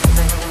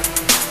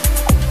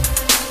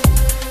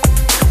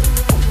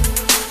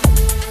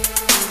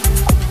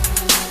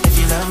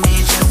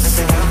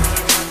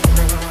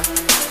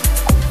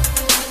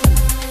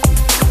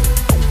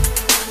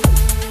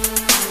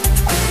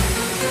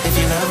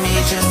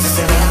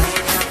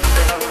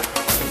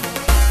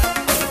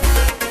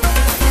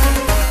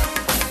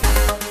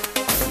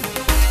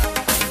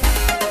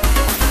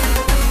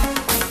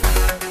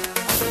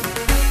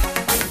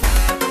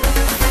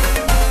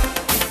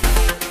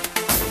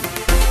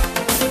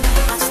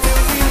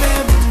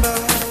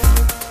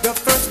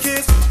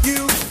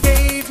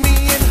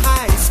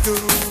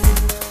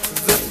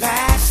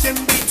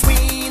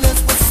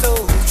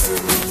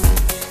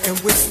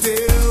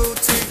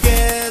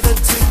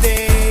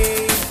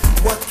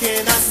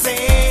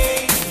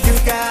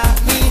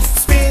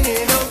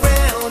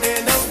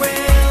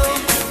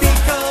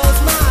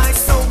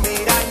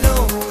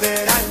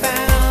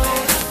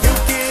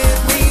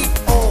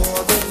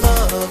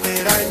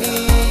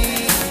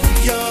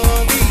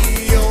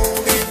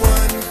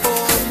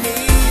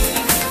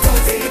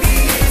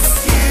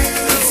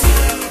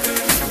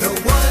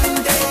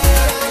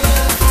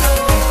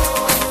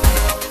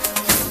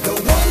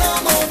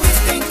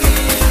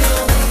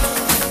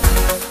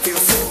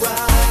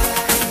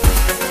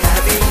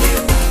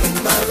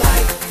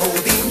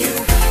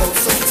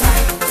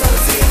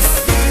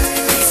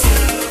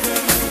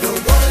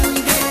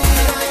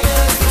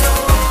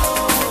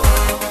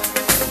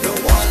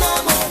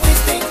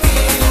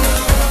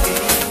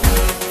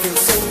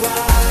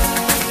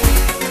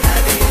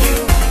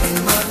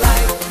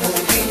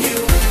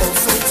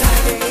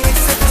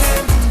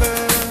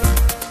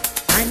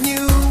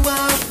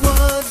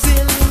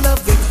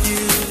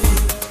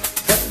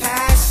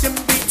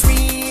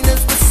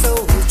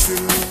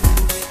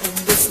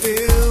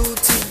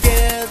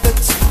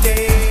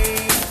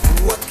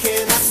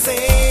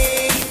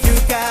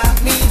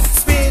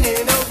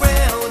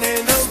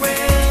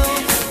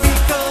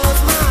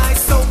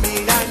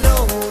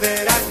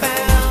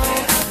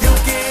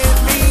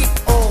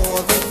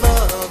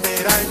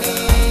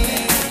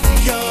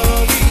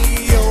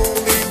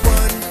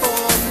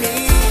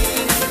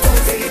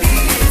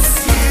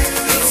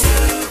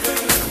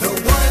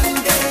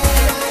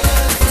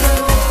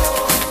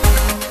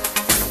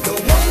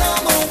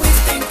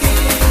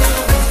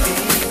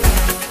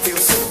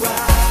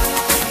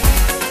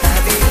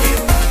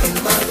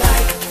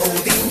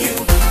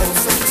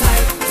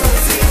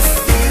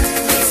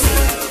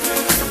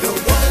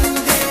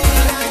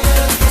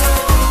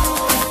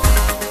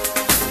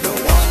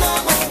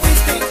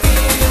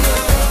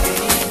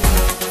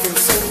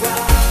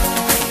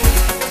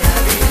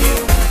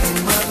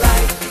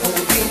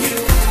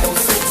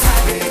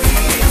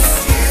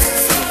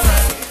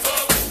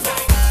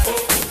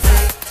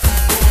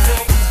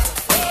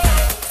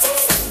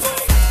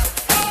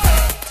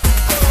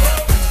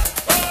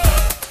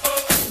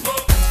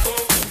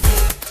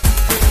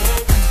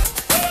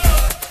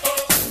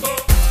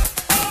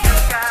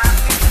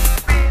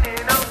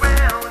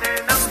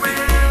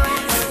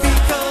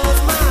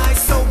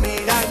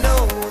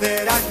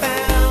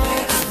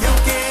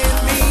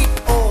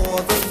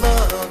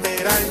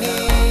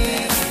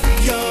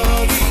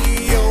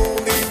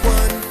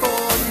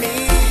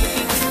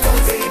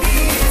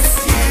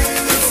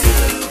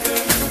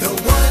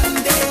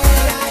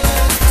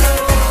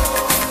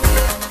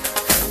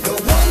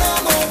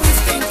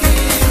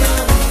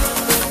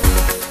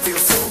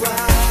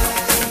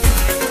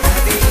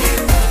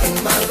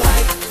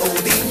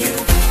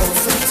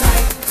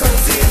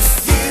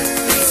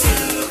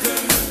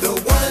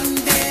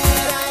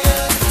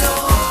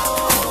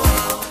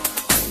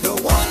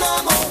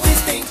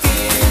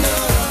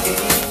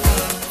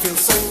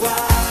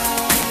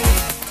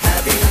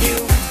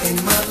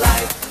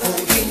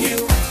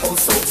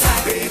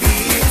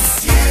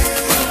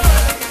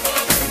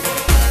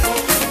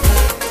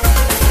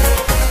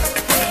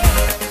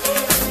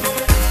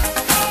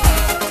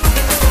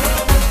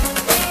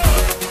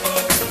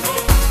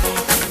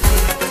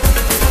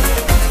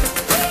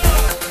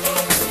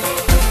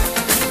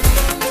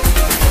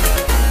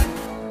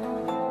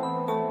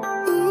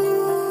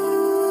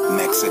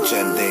 Next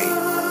Agende.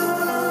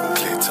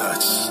 Clear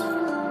touch.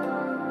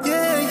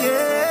 Yeah,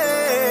 yeah.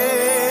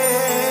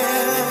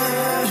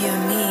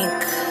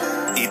 Unique.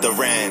 Either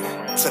ran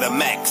to the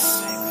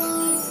max.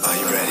 Are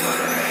you ready?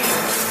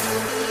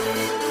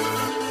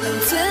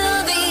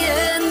 Until the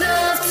end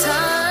of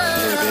time.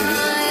 Yeah, baby.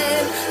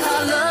 I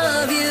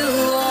love you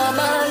all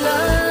my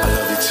life. I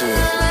love you too.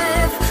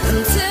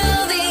 Until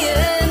the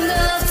end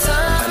of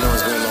time. I know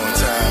it's been a long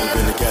time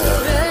we've been together.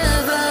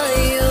 Forever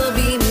you'll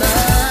be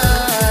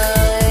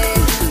mine.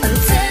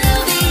 Until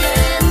the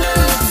end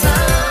of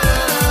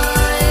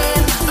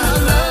time. I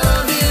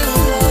love you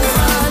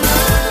all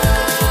my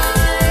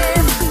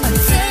life.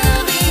 Until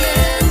the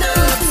end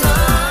of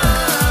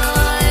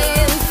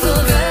time.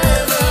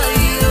 Forever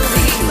you'll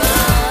be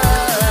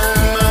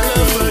mine. My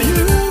love for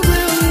you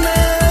will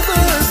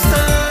never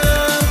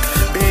stop.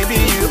 Baby,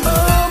 you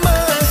are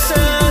my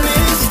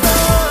shining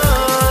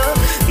star.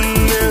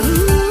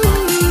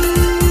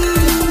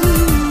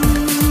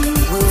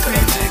 We'll be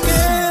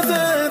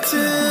together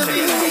till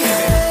the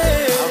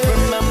end. I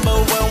remember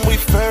when we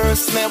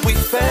first met, we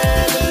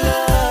fell in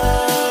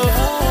love.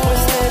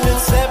 We're still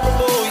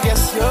inseparable,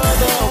 yes, you're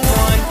the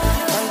one.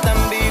 Tanta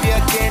envidia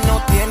que no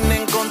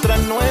tienen contra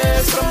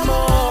nuestro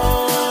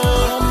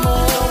amor.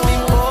 No me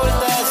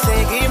importa,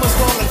 seguimos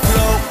con el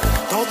flow.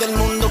 Todo el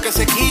mundo que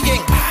se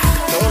quillen,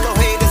 todos los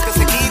haters que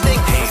se quiten.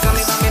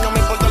 Pues a mí no me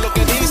importa lo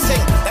que dicen.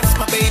 That's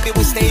my baby,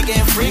 we stay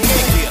getting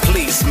freaking.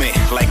 Please me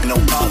like no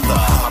other.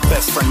 My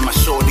best friend, my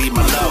shorty,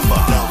 my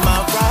lover. My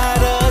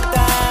ride or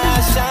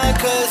die, shine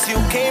 'cause you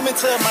came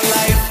into my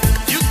life.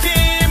 You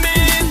came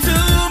into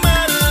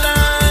my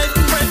life.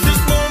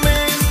 Precious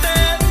moments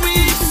that we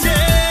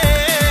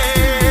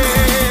shared.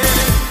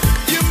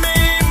 You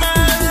made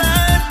my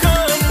life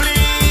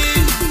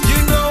complete. You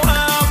know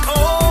I'm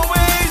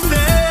always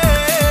there.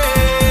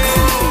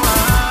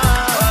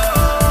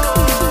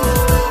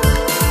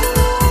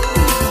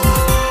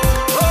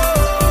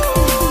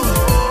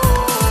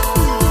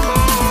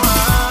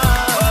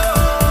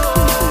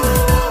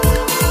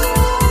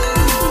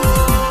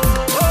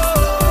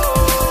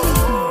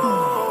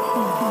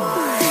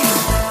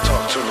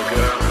 Talk to me,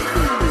 girl.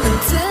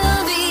 Until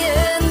the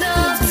end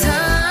of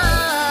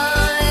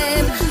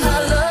time, I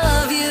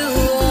love you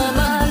all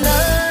my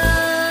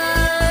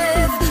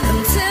life.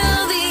 Until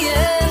the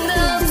end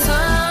of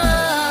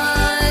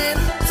time,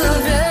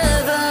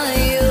 forever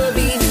you'll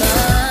be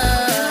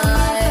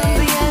mine.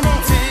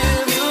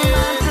 Till the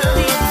end of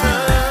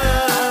time,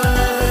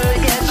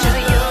 get you,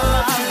 you're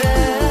my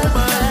best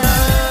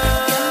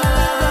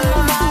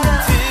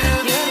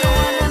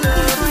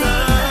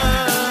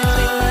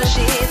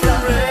she's a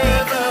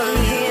break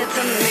here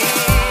to me.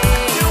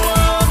 You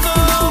are the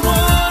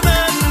one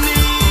I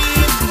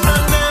need.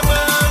 I'll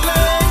never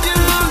let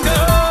you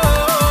go.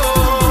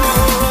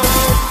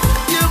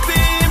 You'll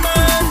be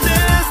my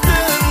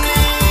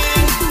destiny.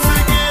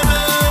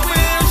 Together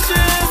we'll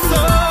share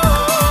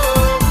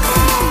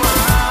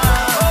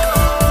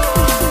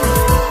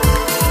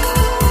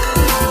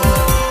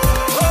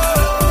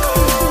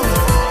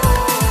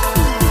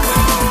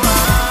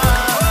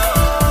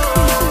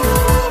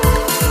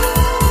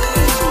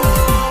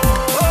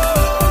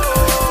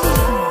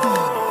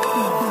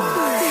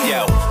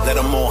Yo, let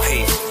them all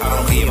hate, I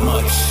don't hear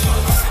much.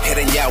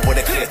 Hitting y'all with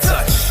a clear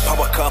touch.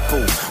 Power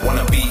couple,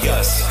 wanna be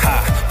us. Ha,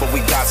 but we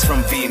gods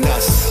from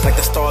Venus. Like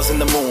the stars in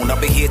the moon, I'll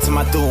be here to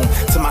my doom.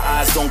 Till my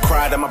eyes don't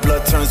cry, that my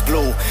blood turns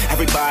blue.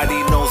 Everybody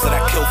knows that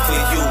I kill for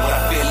you, what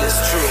I feel is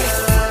true.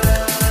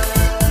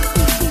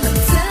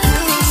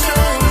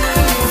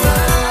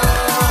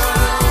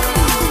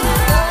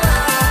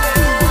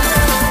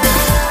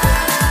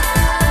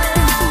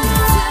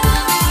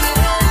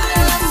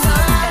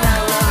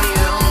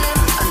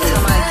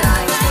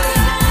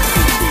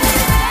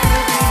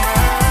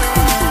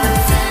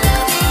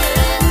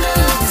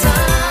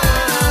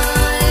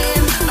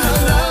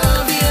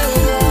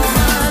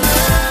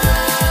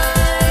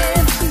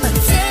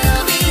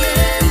 Until the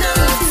end of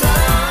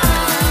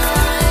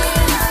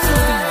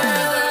time,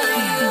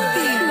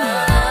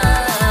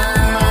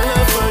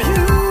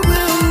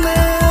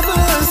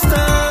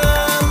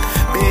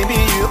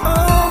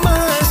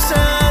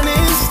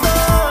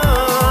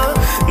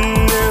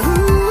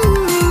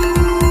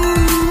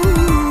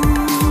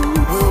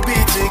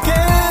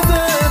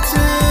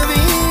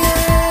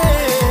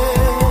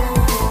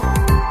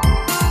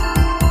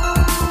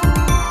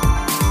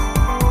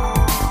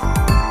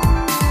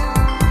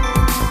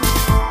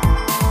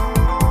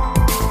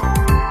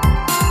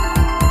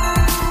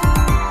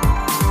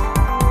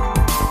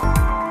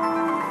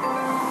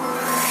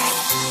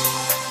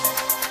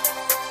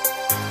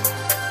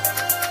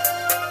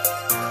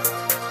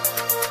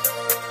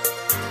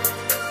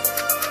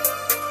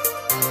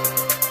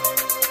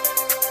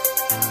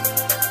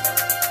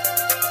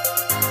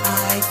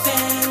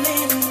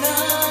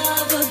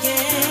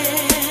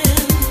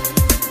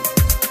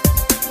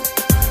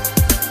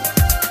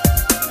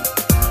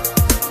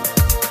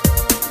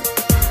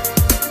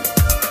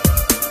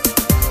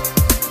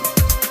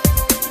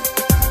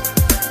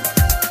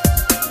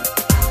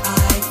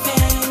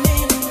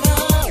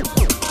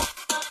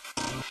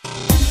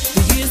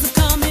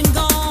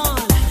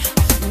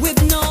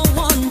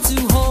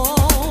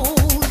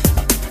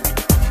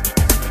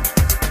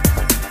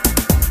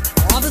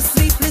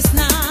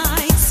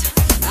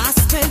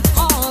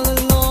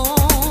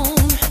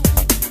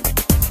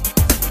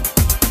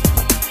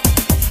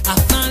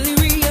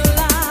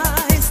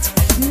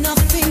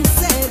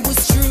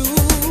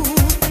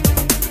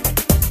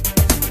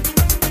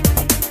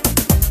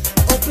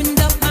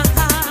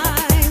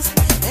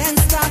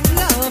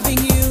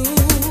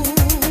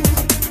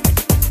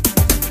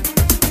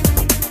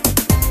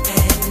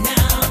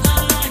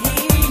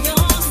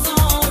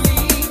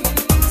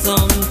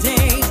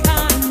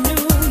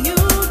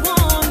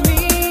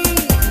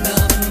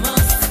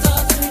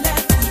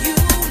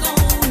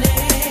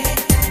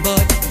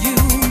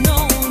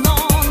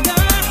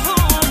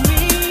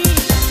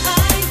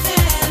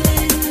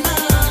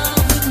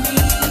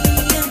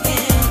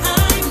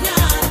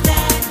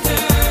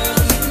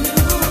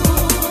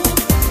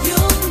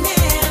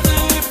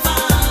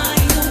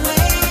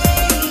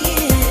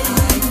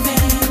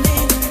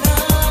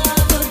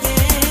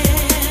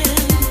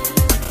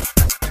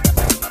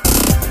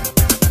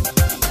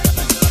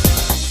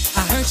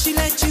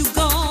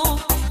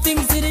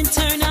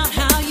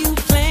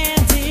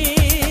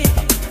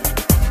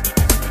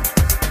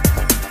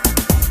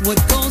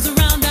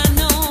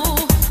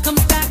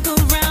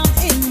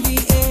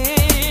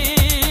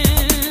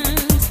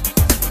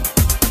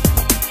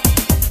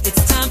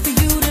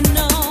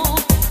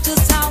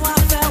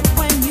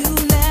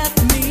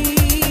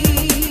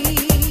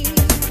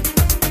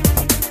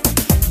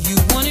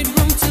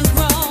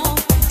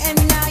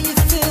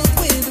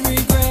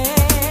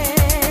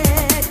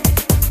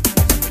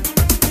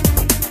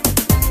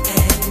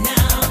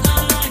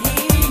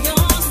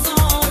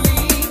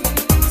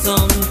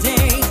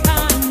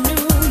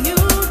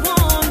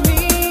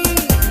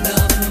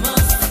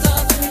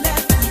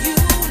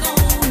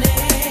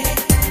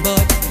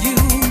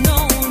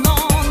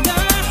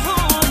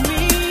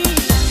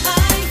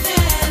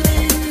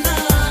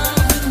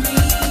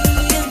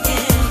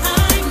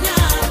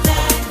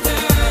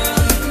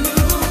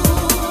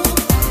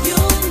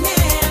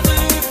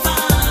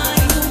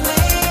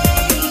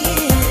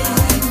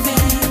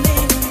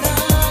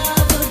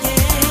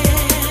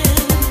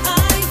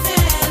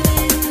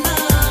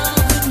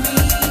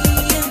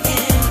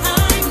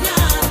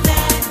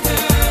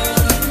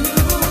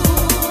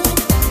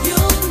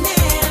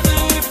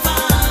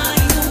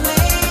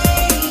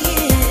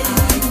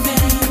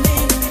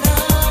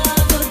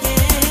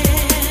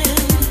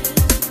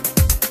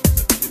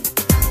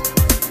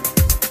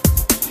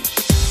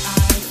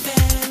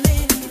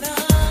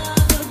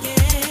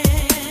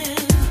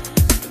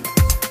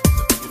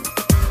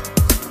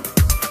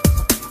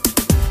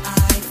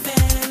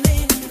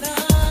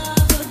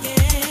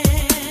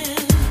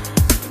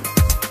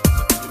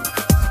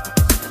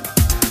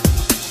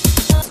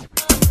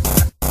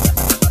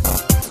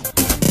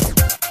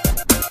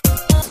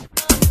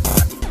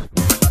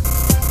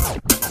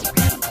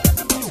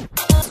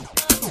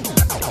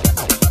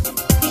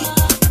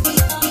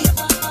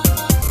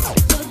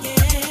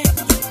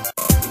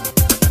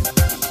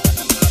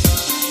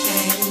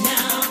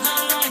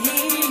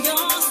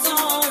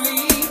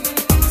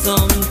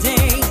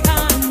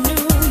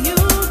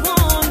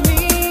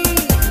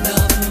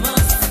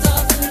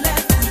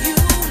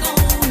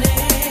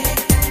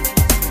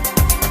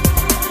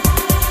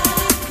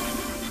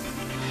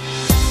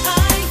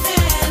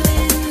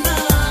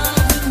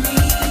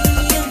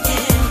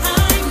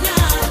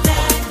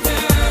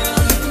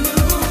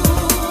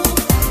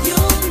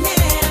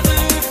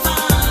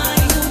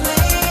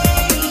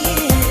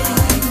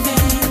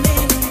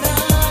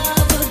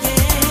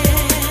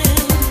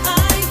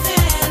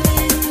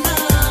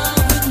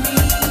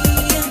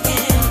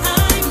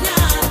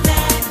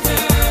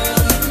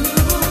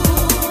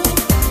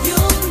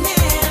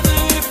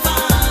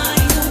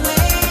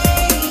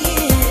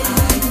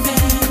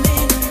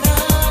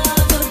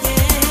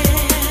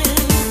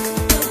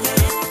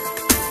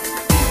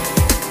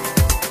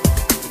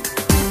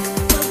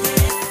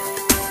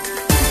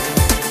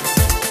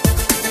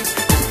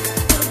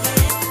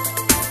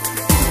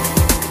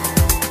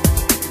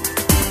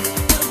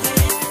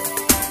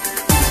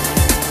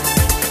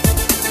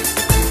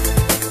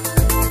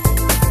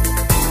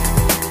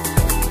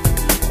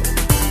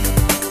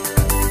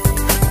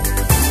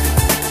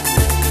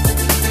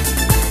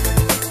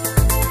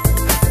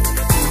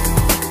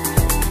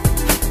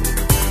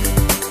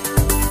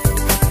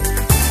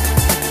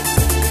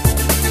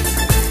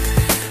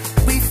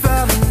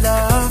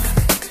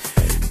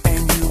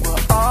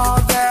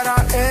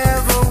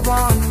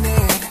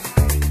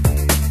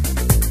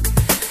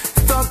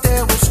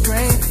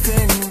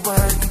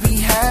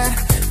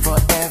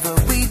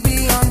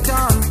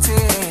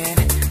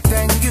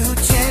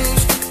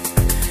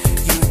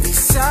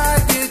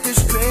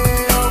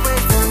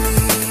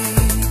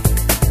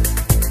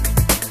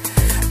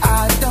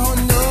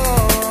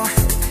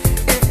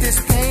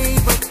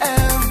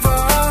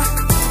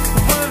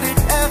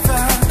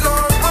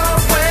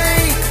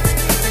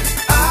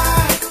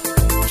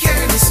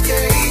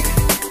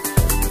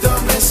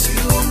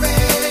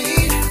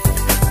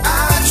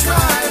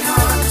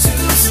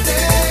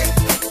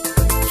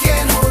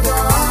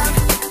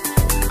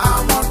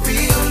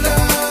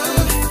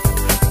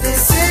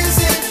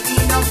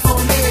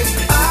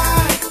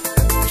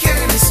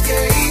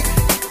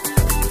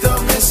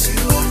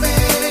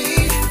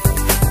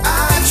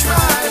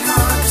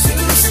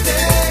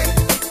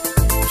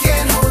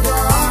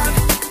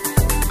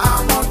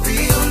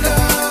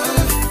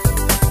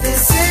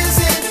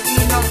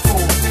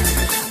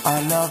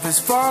 is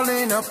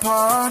falling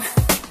apart,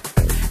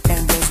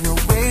 and there's no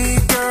way,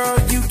 girl,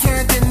 you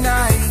can't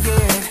deny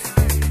it.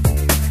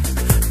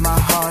 My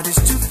heart is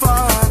too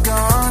far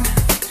gone,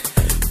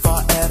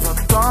 forever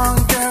gone,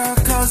 girl,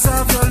 'cause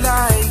of your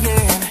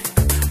lying.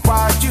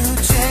 Why'd you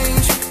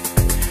change?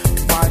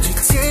 Why'd you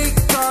take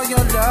all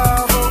your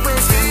love away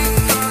from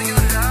me?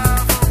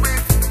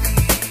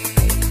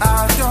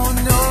 I don't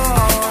know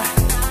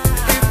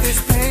if this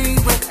pain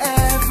will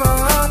ever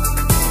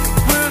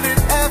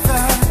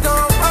go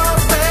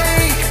away.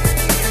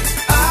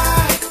 I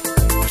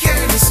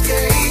can't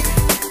escape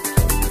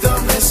the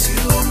mess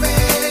you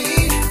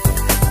made.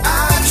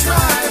 I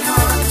tried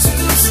hard to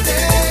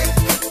stay,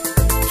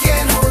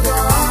 can't hold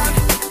on.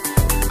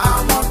 I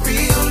want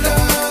real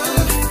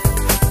love.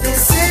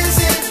 This is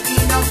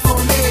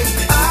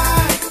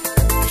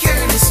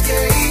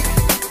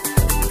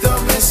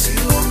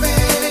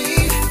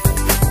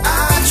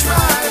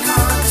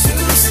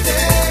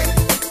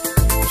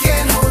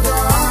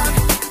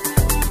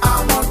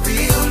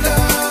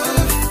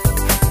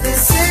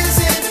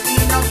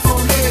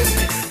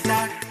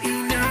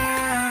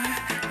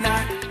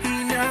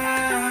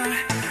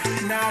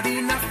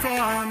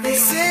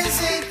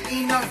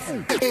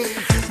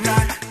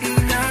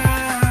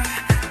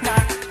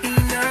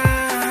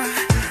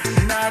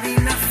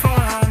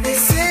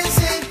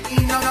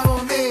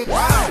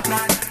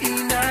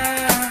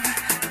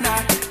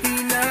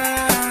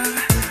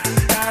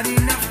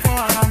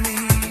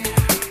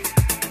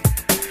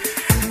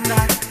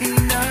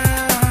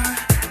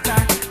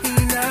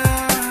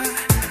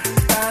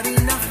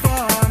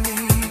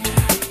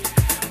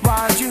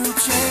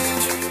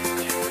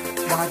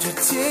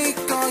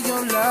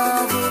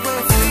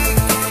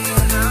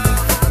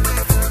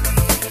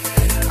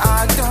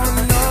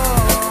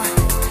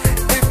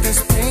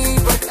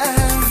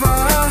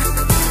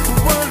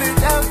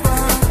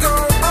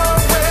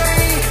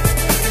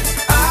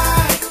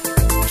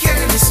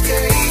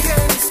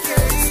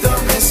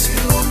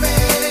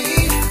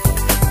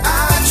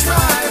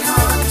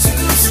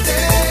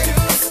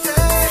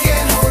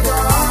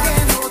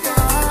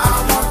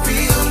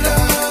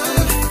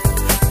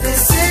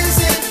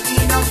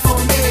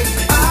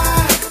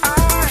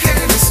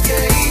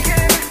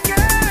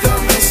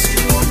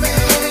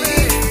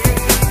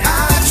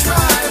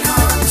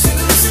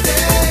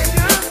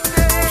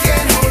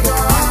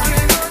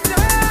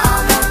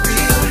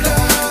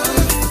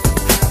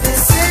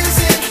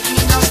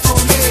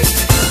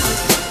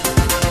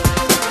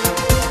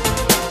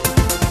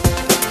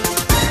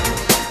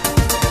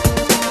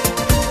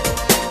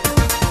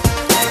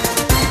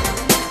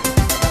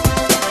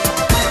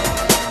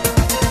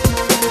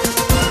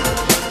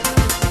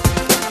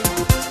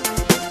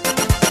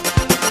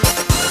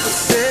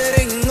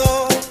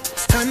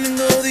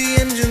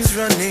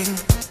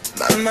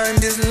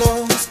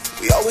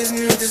always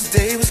knew this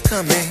day was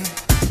coming.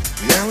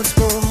 Now it's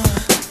more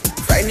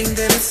frightening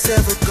than it's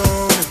ever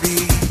gonna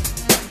be.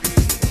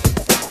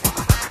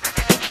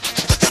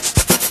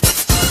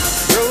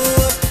 Grow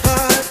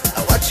apart,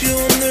 I watch you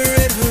on the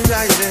red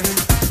horizon.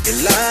 Your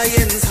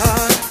lion's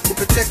heart will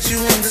protect you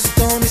in the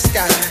stormy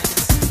skies.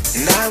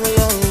 And I will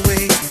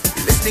always be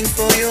listening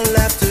for your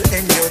laughter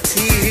and your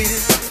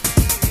tears.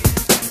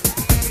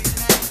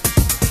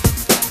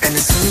 And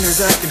as soon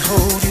as I can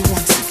hold you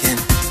once again,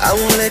 I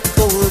won't let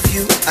go of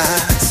you,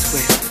 I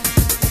swear.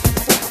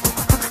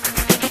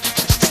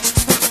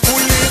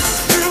 We'll live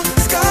through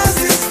scars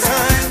this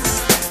time,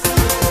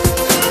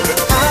 but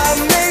I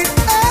made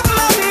up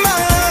my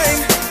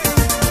mind.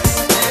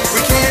 We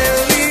can't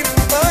leave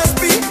us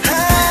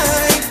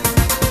behind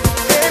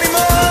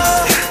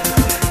anymore.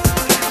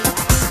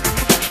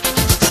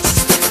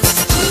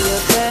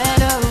 We're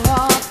better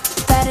off,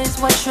 that is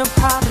what you're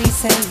probably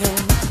saying.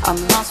 I'm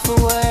lost for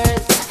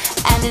words,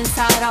 and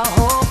inside our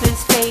hope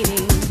is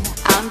fading.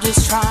 I'm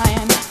just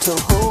trying to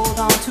hold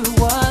on to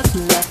what's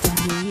left of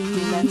me.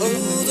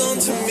 Hold on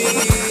to me,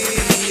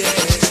 yeah.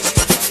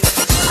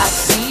 I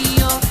see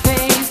your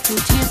face through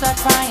tears I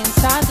cry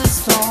inside the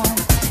storm.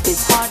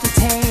 It's hard to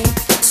take,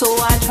 so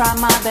I try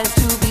my best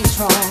to be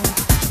strong.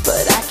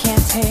 But I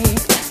can't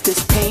take this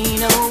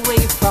pain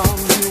away from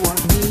you or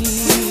me.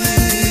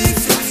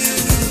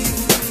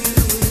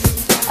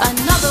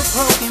 Another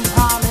broken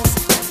promise,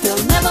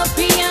 there'll never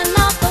be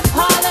enough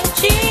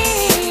apology.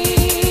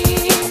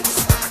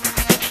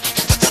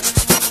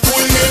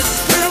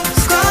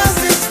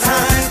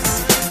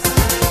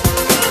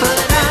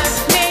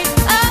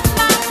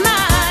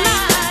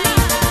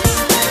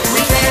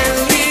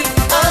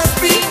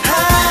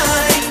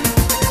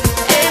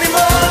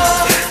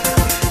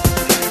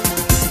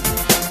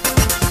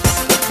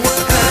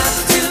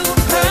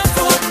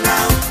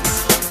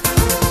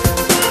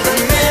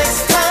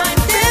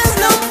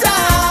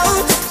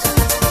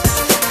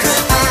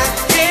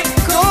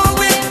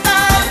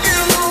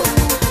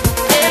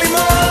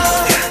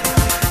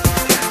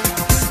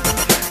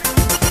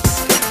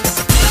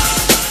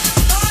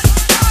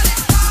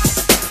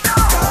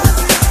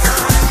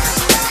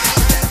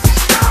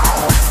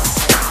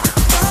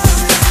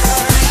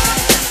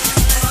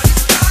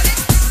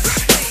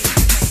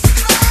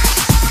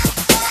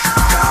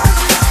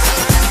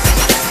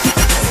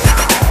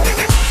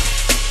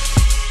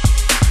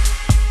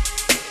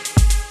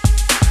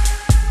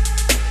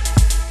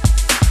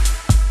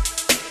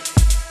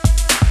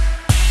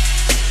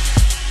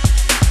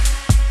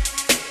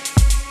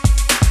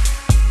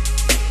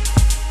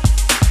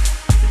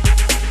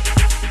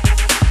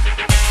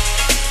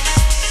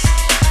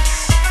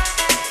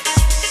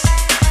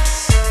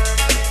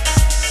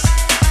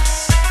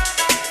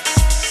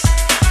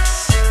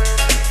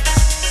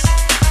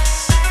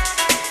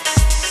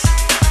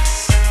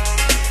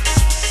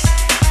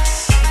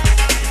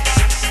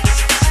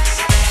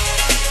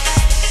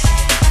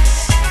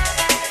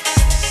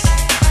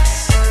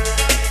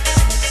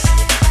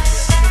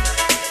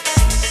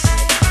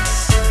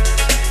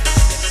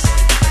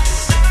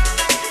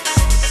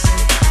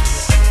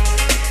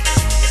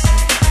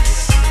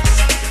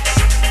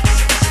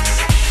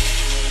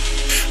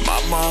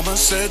 Mama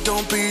said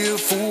don't be a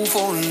fool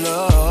for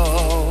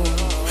love.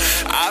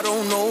 I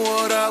don't know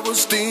what I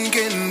was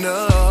thinking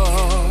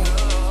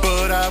of,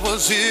 but I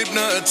was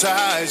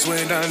hypnotized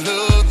when I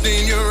looked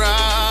in your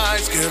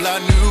eyes. Girl, I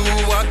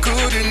knew I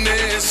couldn't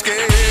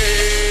escape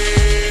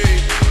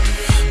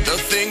the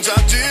things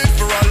I did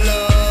for our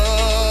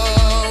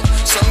love.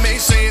 Some may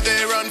say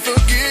they're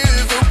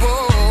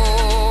unforgivable.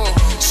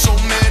 So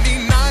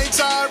many nights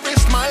I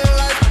risked my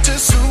life to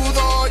soothe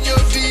all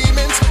your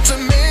demons, to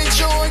make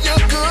sure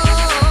you're good.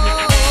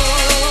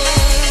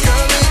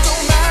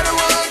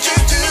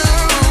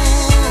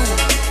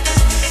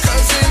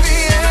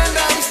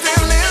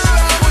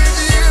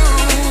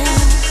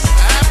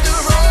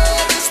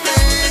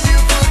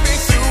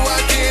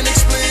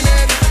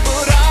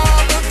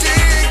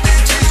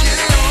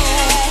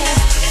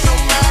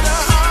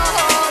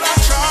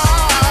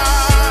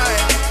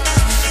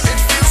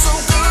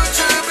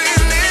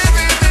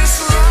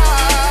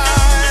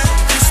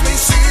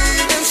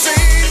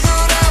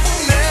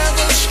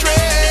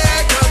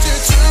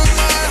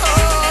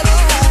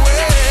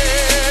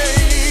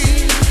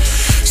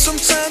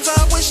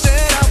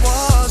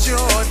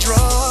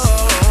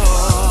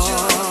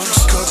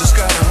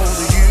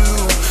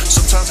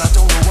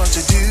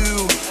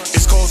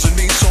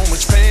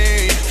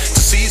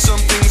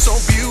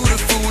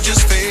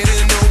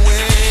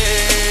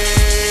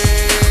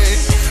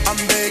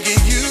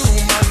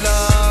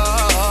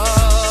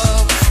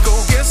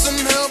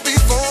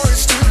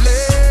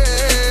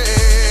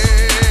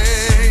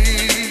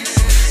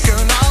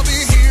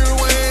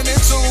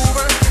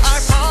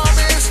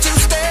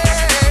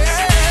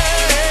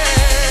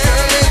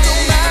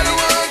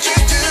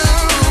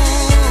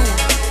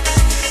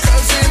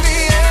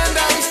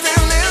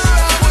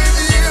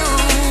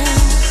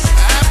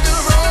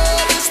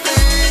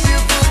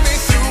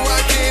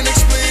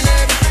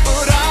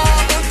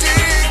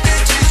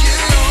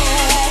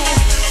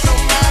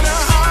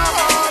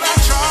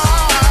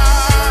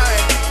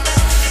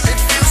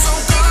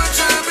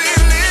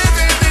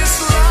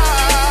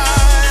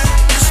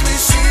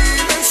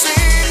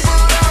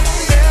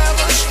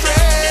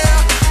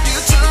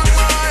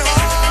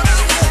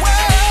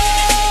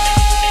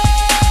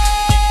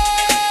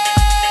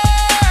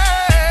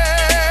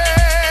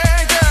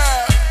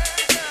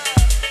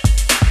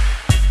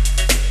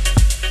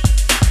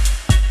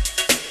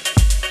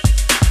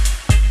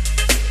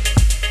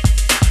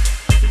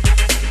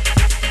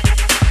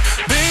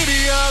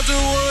 do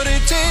what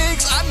it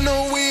takes. I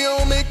know we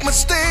all make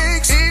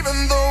mistakes. Even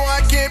though I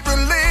can't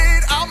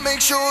relate, I'll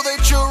make sure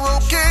that you're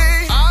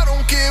okay. I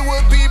don't care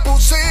what people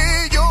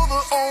say, you're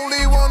the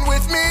only one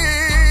with me.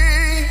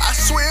 I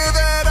swear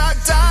that I'd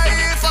die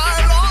if I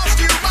lost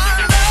you, my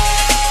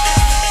love.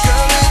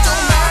 Girl, it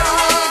don't matter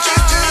what you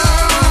do,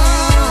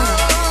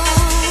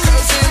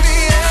 'cause in the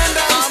end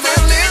I'm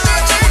still in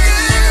love with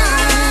you.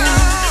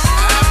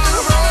 After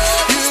all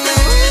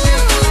you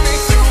put me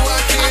through,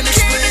 I can't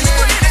explain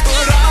it,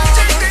 but I'm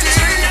addicted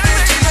to you.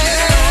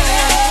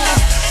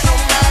 No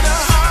matter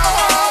how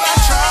hard I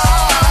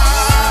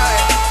try,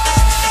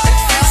 it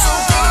feels so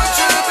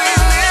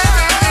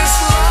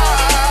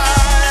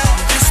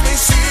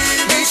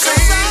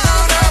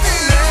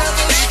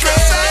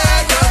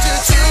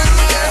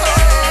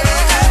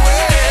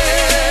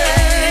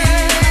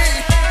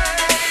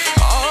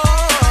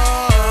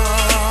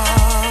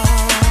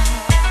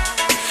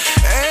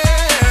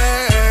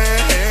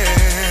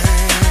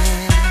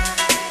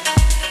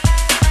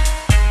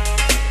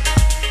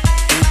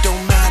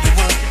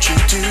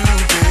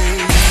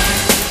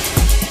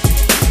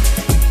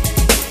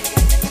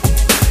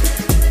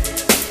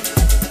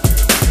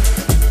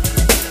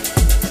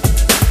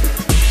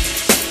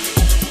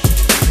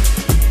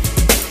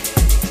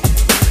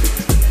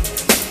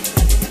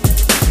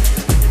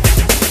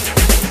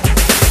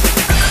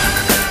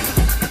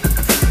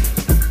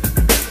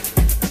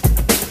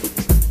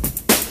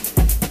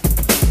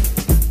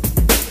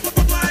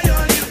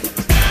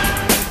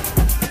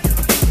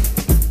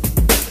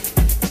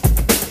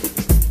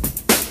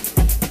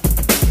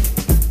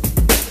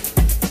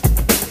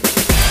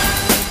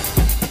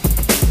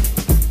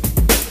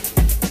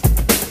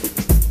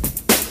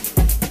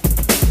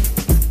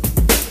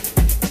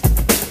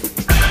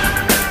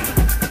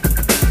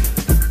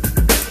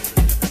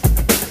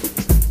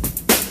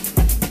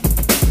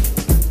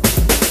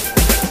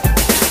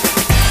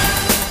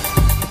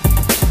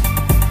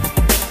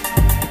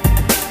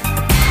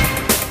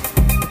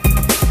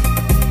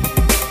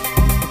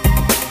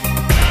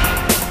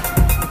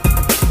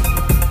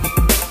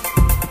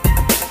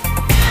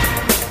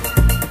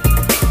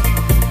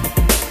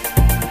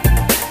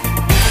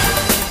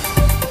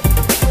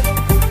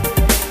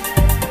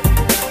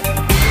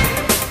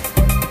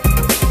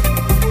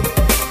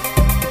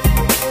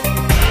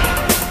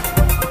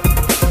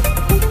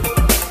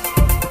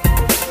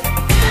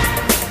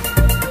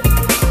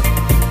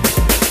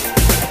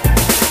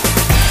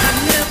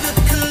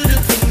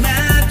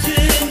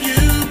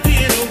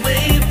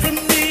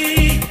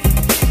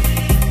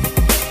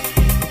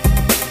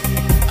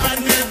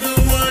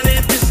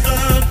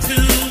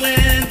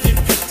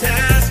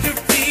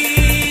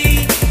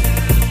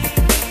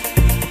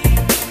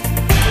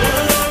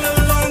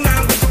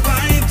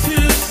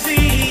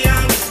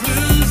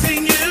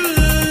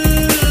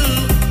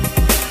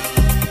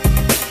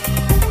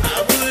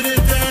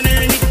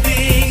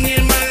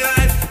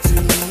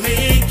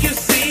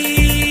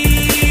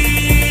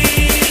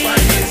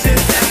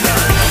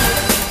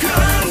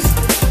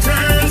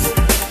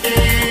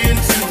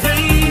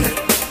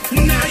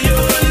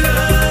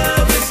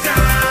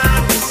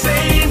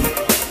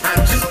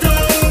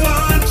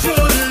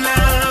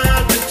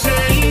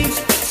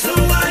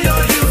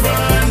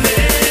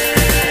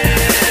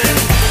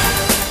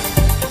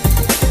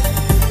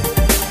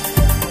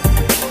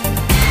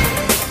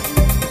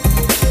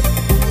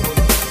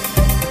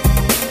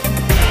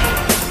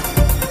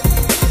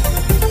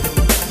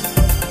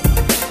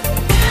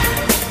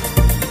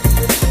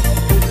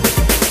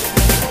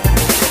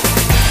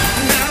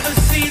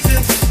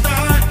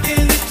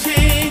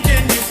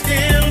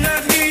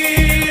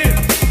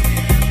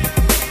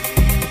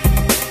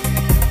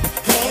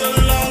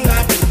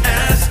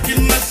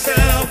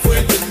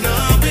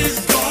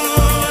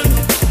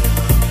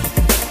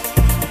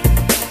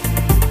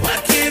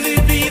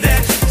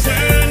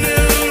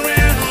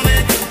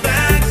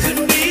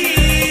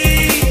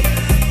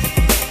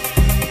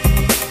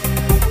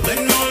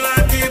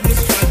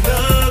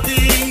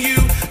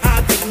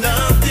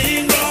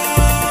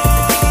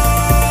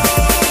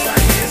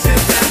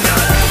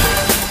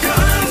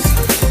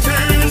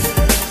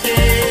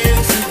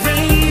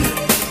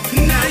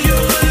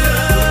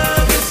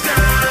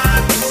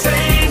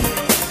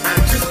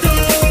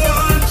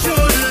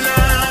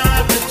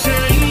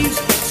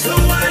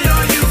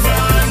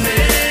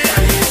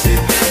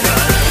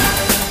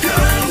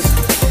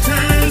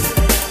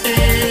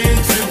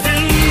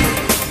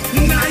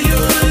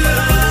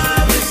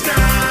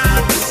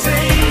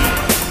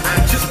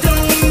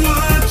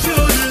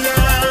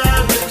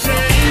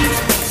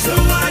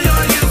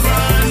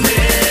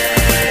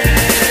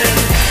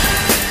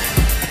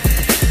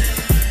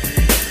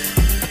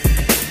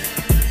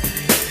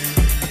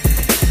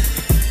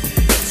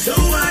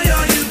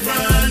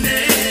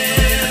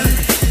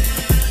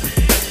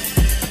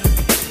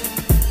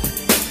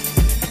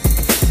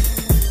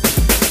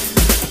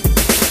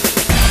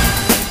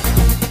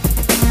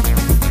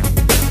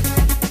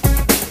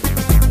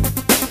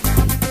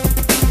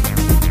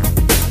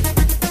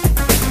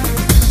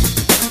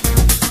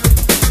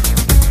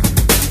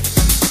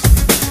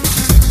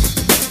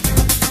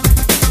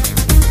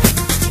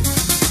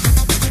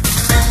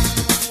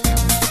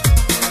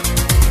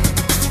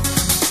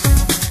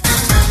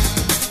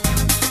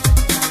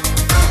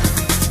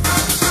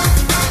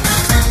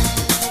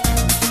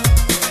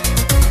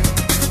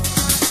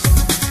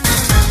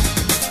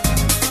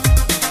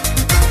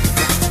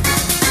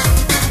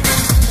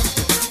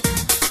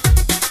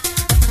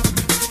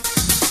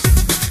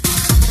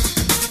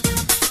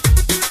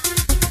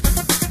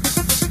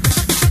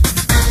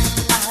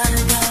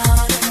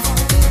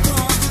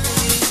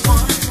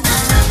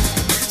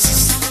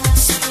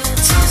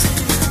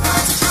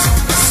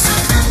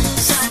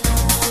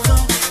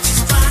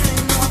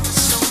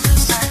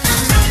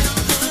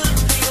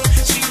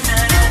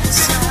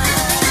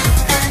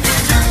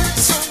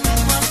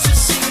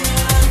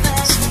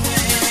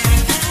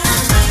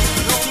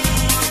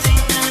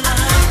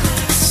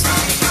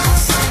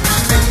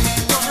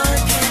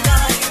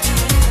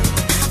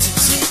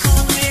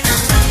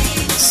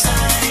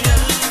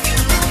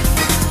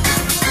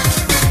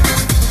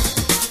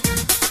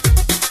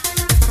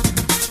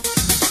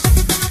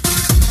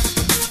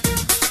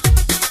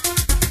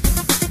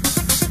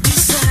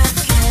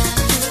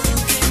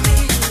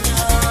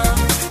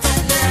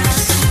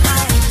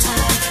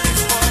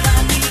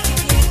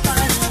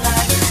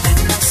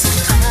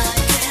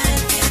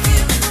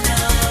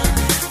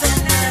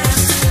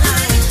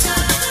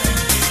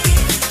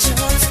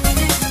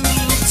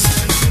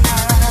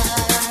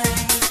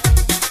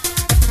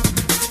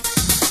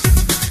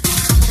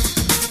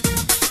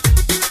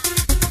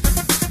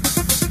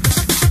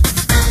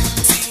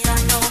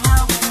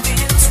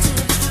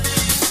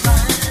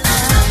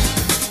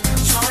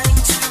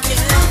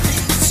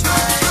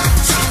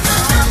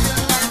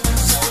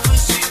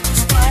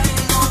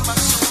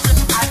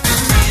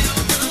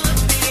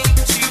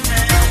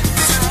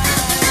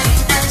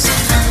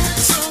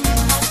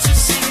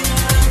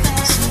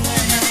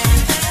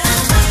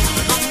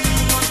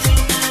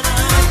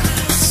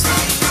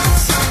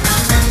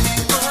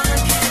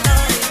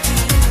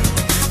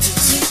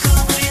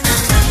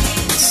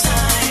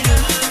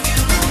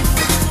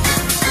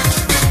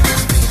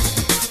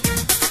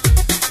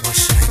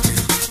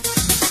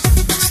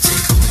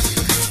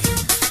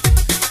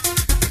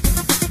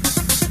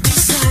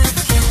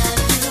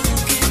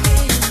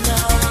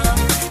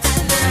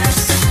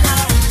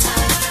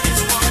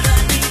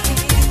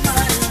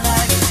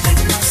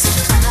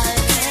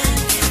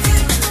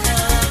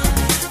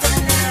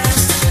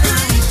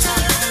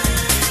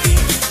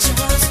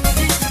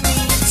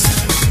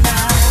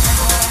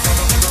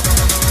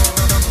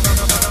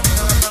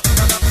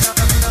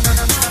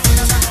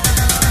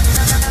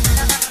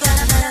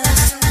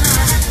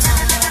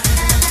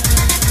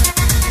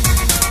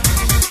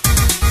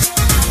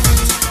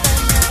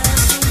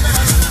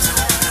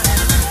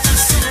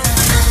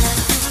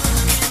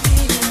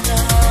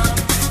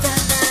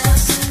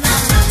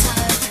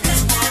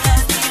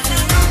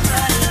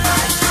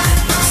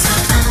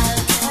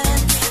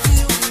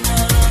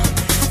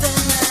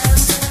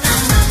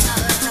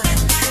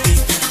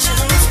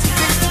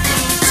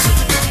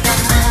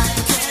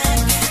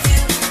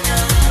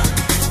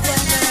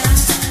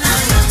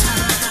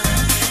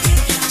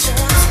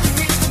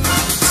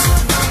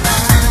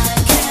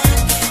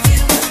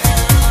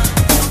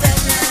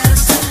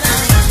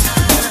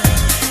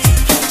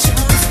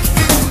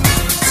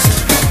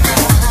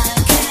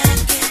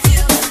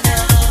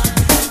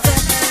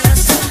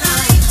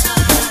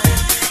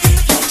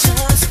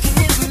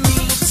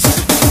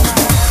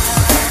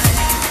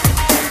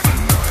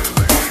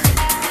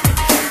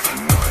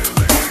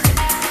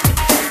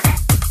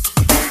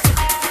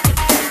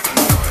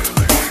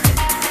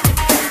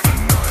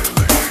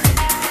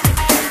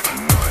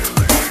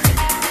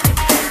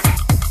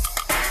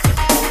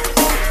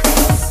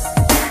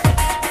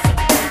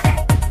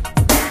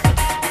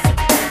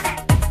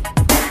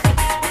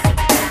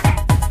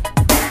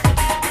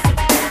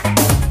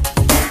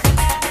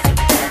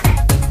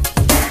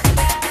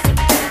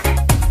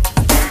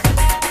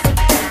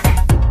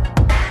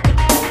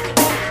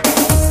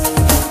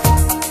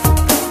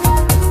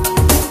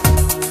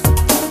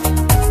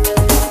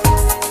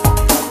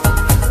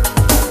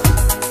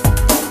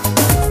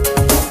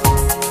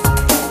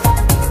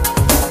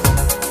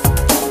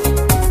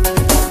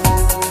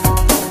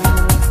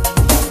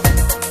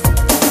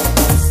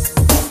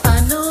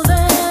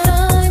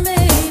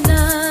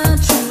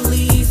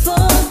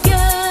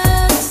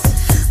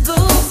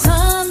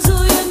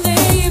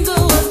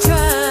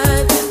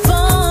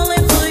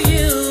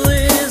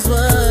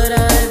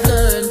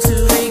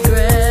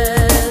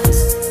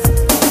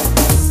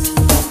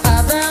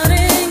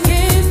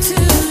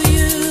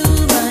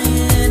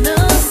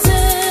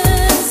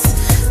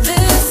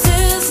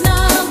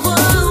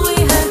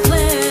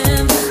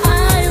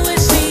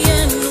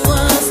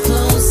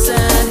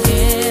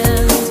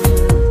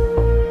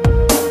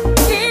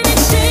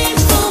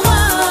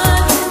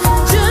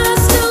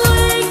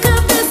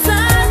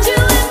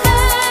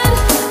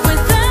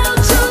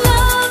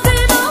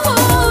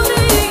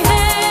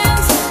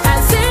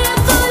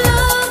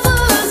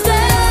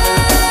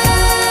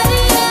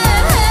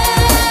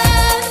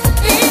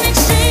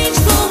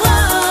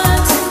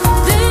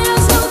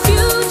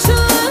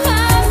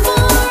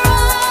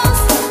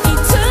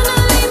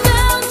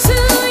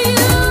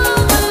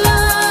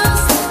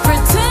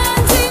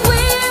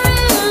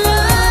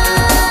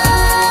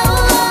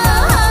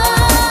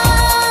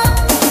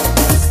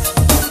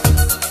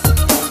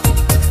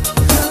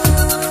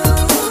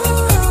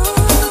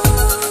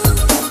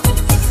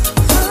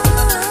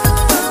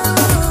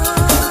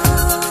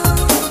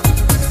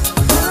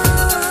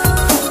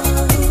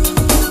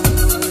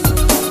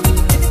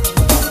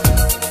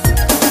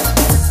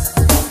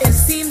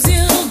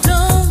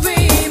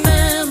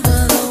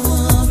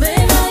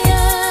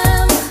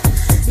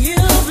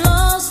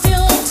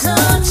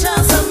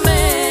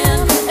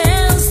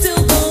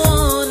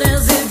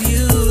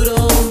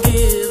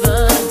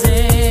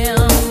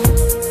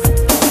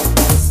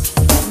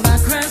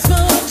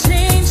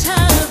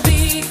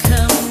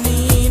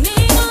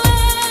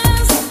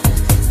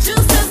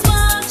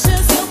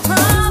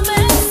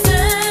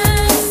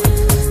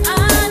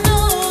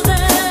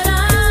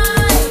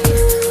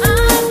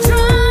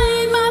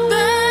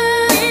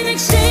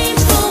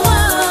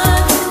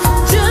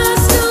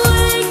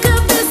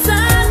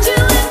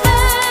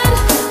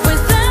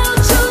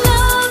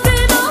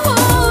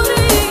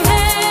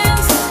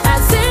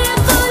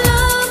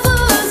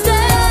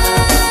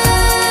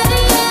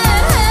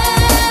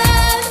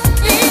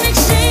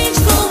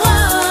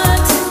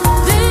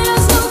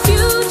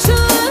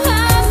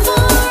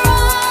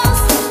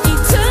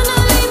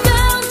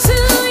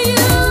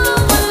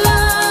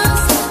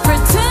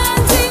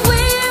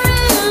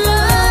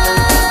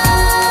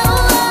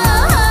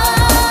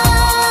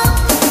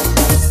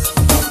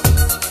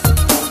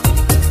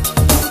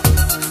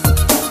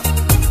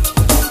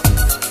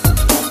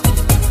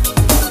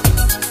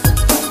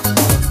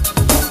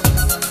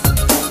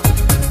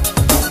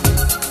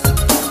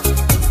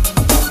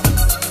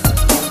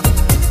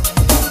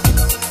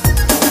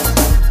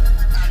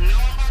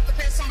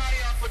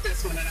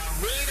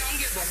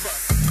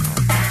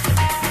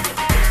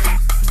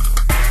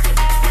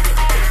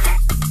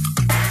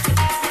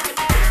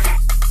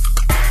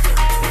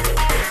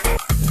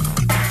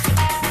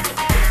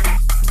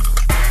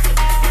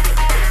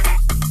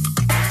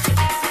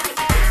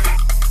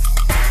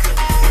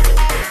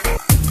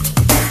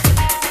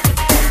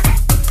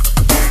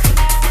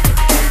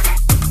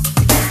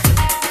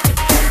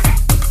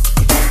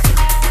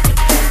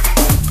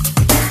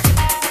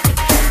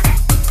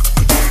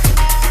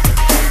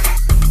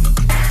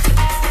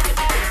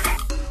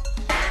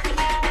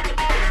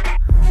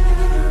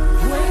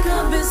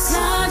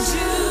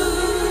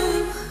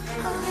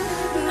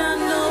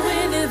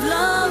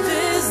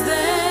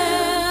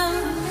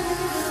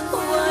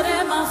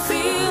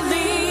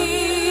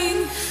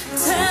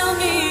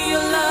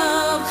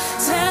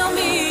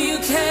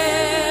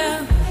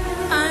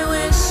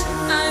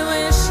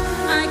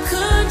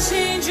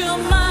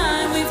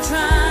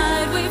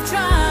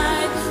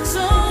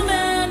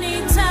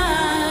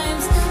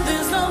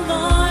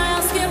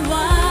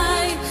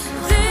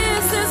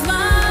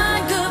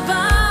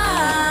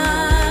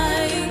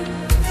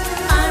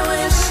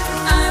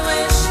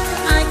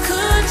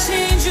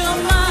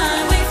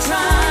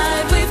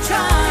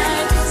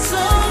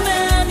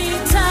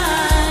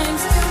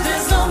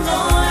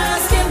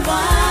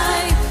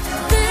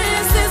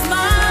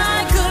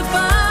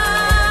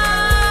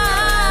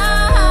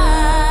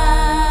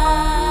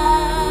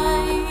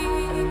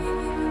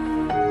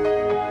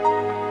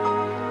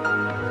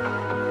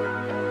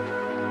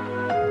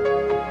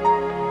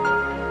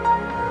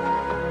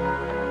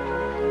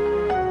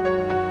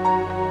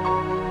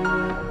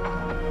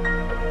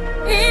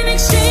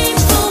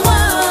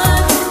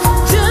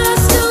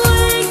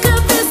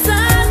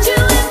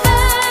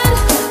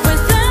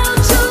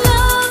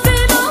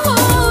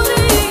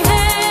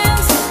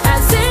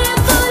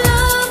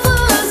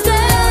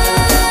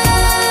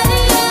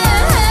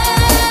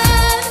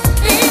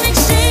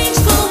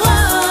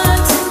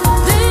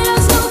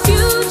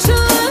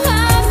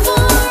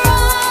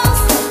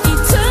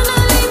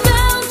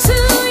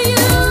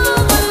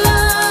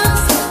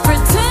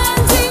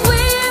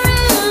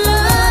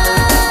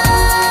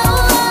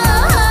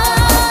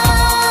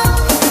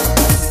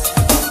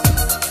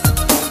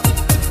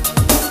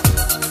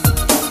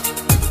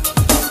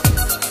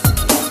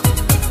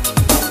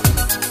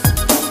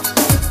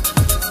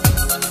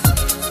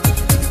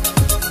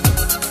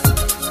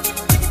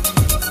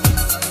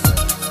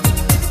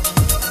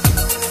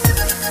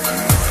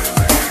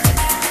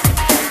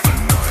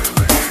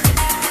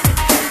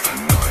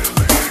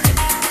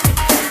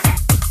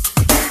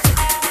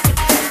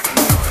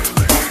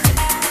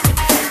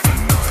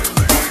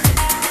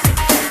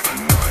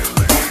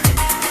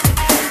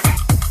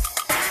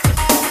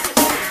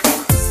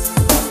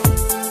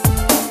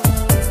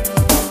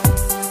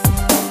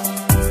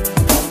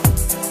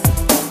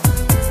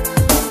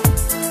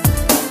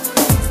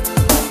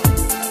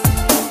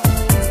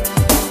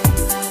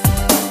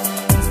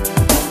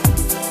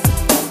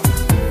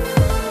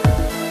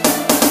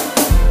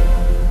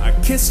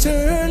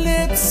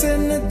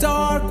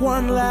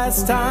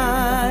last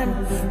time.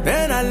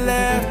 Then I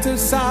left her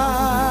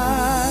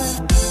side.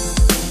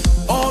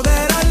 All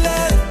that I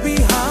left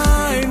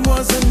behind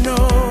was a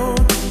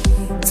note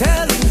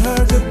telling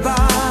her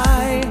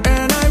goodbye.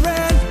 And I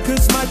ran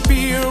 'cause my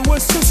fear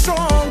was too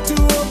strong to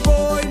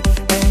avoid,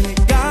 and it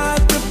got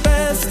the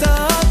best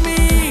of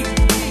me.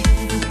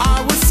 I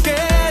was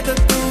scared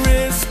that the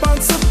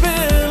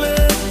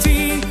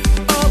responsibility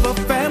of a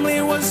family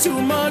was too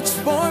much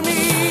for me.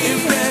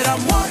 Instead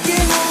I'm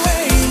walking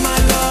away, my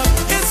love,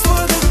 it's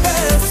for the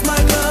best,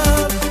 my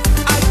love.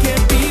 I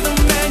can't be the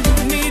man you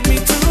need me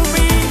to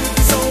be,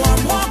 so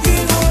I'm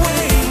walking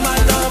away, my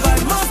love. I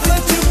must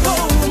let you go,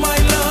 my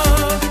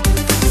love,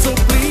 so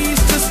please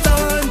just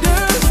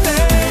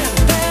understand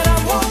that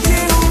I'm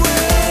walking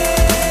away.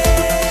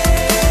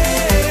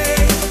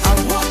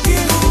 I'm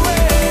walking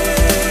away.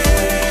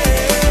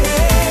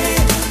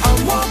 I'm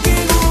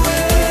walking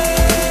away.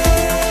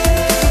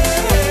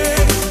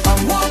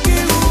 I'm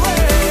walking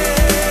away.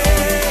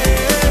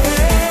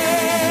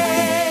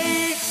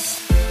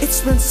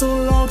 It's been so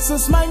long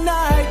since my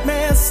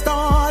nightmare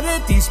started.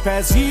 These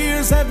past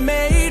years have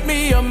made me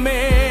a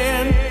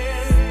man.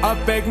 I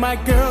beg my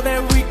girl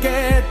that we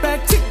get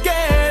back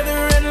together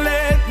and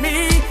let me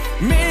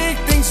make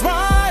things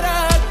right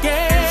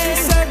again. She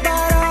said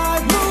that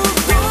I've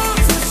moved on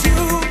since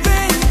you've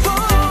been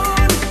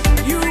gone.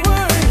 You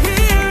weren't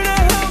here to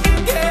help me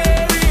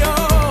carry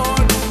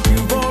on.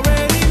 You've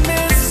already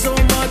missed so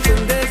much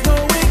and there's no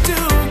way to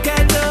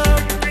catch up,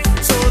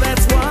 so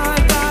that's why I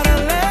gotta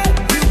let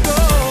you go.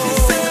 She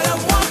said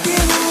I'm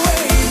walking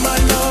away, my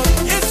love,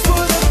 it's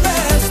for the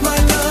best, my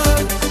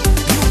love.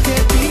 You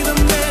can't be the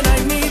man I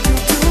need you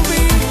to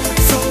be,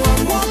 so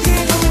I'm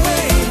walking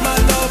away, my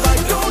love. I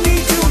don't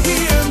need you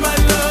here, my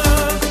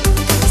love,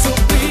 so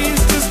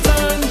please just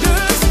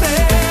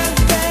understand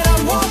that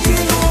I'm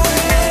walking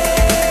away.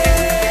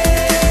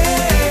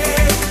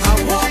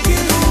 I'm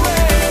walking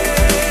away.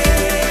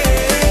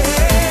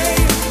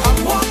 I'm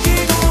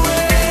walking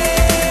away.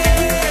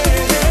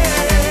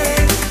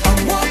 I'm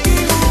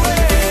walking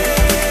away.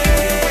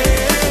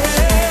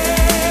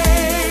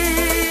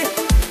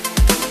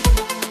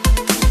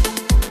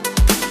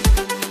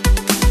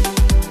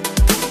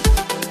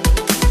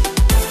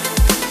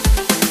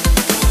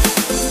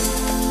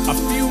 A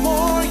few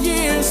more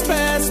years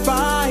passed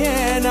by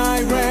and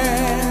I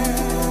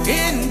ran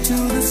into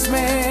this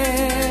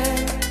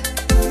man.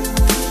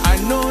 I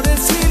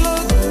noticed he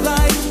looked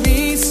like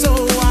me, so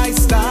I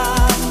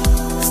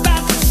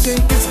stopped to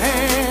shake his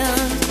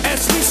hand.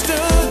 As we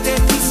stood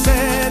there, he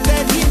said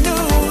that he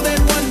knew that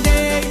one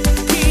day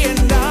he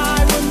and I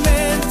were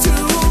meant to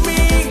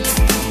meet.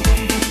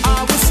 I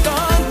was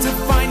stunned to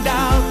find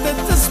out that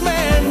this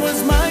man was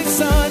my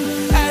son.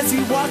 As he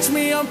watched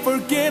me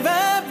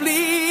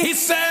unforgivably, he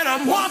said,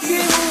 I'm walking